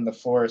throw them in the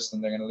forest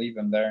and they're going to leave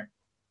them there.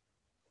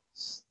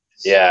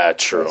 Yeah,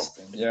 true.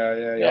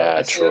 Yeah.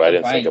 Yeah, true. I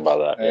didn't think about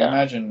that. I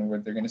imagine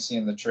what they're going to see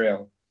in the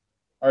trail.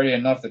 Already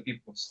enough that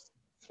people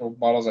throw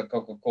bottles of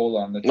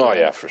Coca-Cola on the trail. Oh,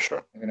 yeah, for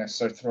sure. They're going to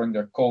start throwing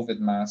their COVID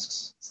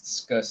masks. It's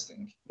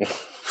disgusting.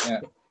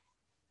 Yeah.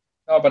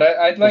 No, but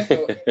I'd like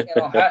to,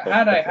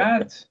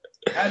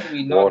 had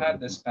we not had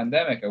this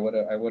pandemic, I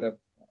would have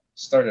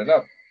started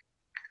up.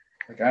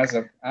 Like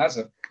as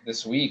of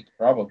this week,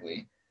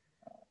 probably.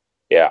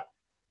 Yeah.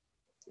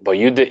 But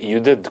you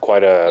did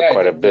quite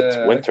a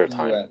bit winter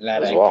time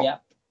as well. Yeah.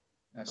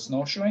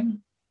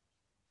 Snowshoeing.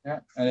 Yeah,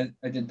 I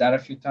did that a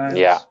few times.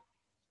 Yeah.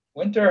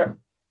 Winter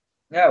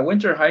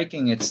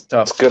hiking, it's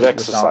tough. It's good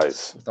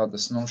exercise without the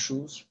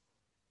snowshoes.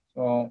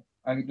 So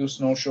I do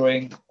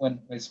snowshoeing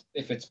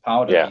if it's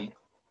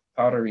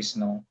powdery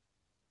snow.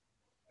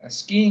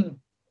 Skiing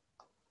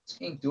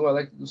too. I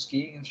like to do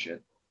skiing and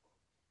shit.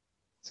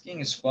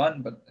 Skiing is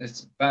fun, but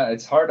it's bad.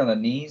 It's hard on the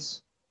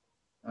knees.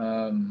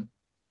 So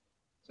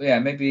yeah,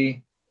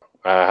 maybe.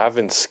 I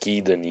haven't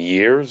skied in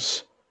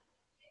years,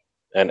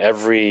 and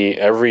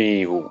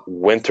every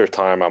winter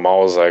time, I'm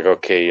always like,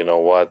 okay, you know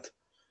what?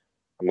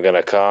 I'm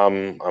gonna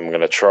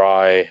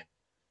try,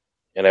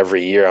 and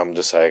every year I'm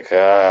just like,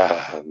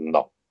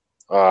 no.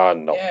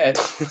 Yeah,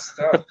 it's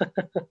tough.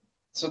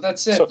 So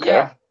that's it. Okay.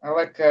 Yeah,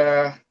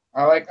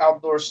 I like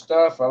outdoor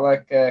stuff. I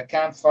like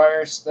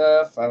campfire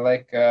stuff. I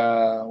like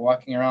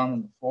walking around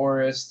in the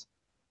forest.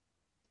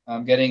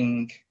 I'm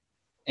getting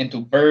into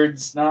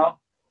birds now.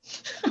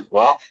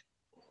 Well,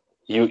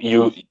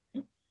 you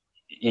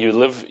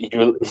live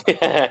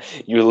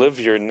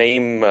your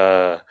name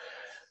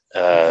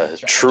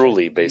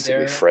truly,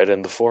 basically, Fred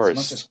in the forest.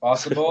 As much as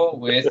possible,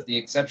 with the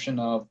exception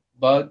of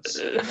bugs.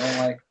 I don't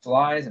like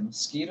flies and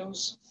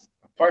mosquitoes.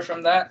 Apart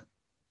from that,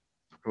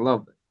 I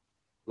love it.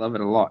 Love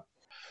it a lot.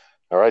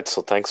 All right,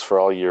 so thanks for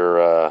all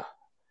your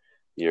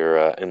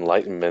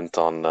enlightenment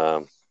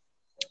on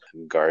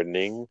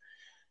gardening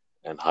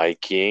and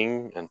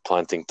hiking and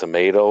planting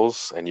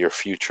tomatoes and your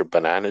future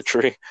banana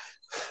tree.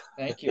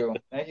 Thank you.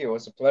 Thank you. It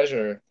was a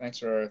pleasure. Thanks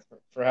for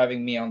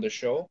having me on the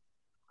show.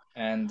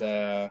 And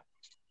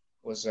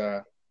was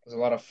a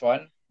lot of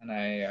fun. And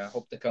I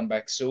hope to come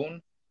back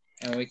soon,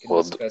 and we can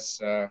Well, discuss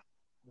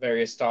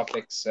various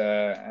topics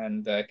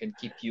and can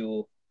keep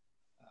you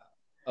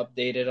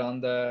updated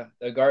on the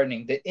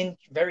gardening,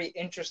 very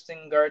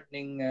interesting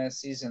gardening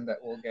season that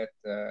we'll get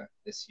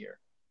this year.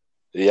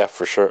 yeah,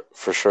 for sure,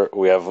 for sure.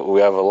 We have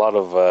a lot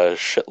of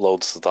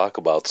shitloads to talk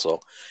about, so We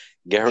sure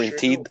do.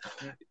 guaranteed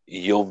Yeah.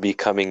 you'll be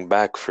coming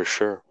back for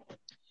sure.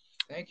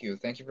 Thank you.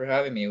 Thank you for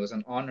having me. It was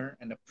an honor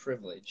and a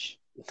privilege.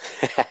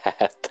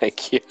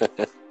 Thank you.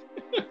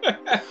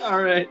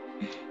 All right.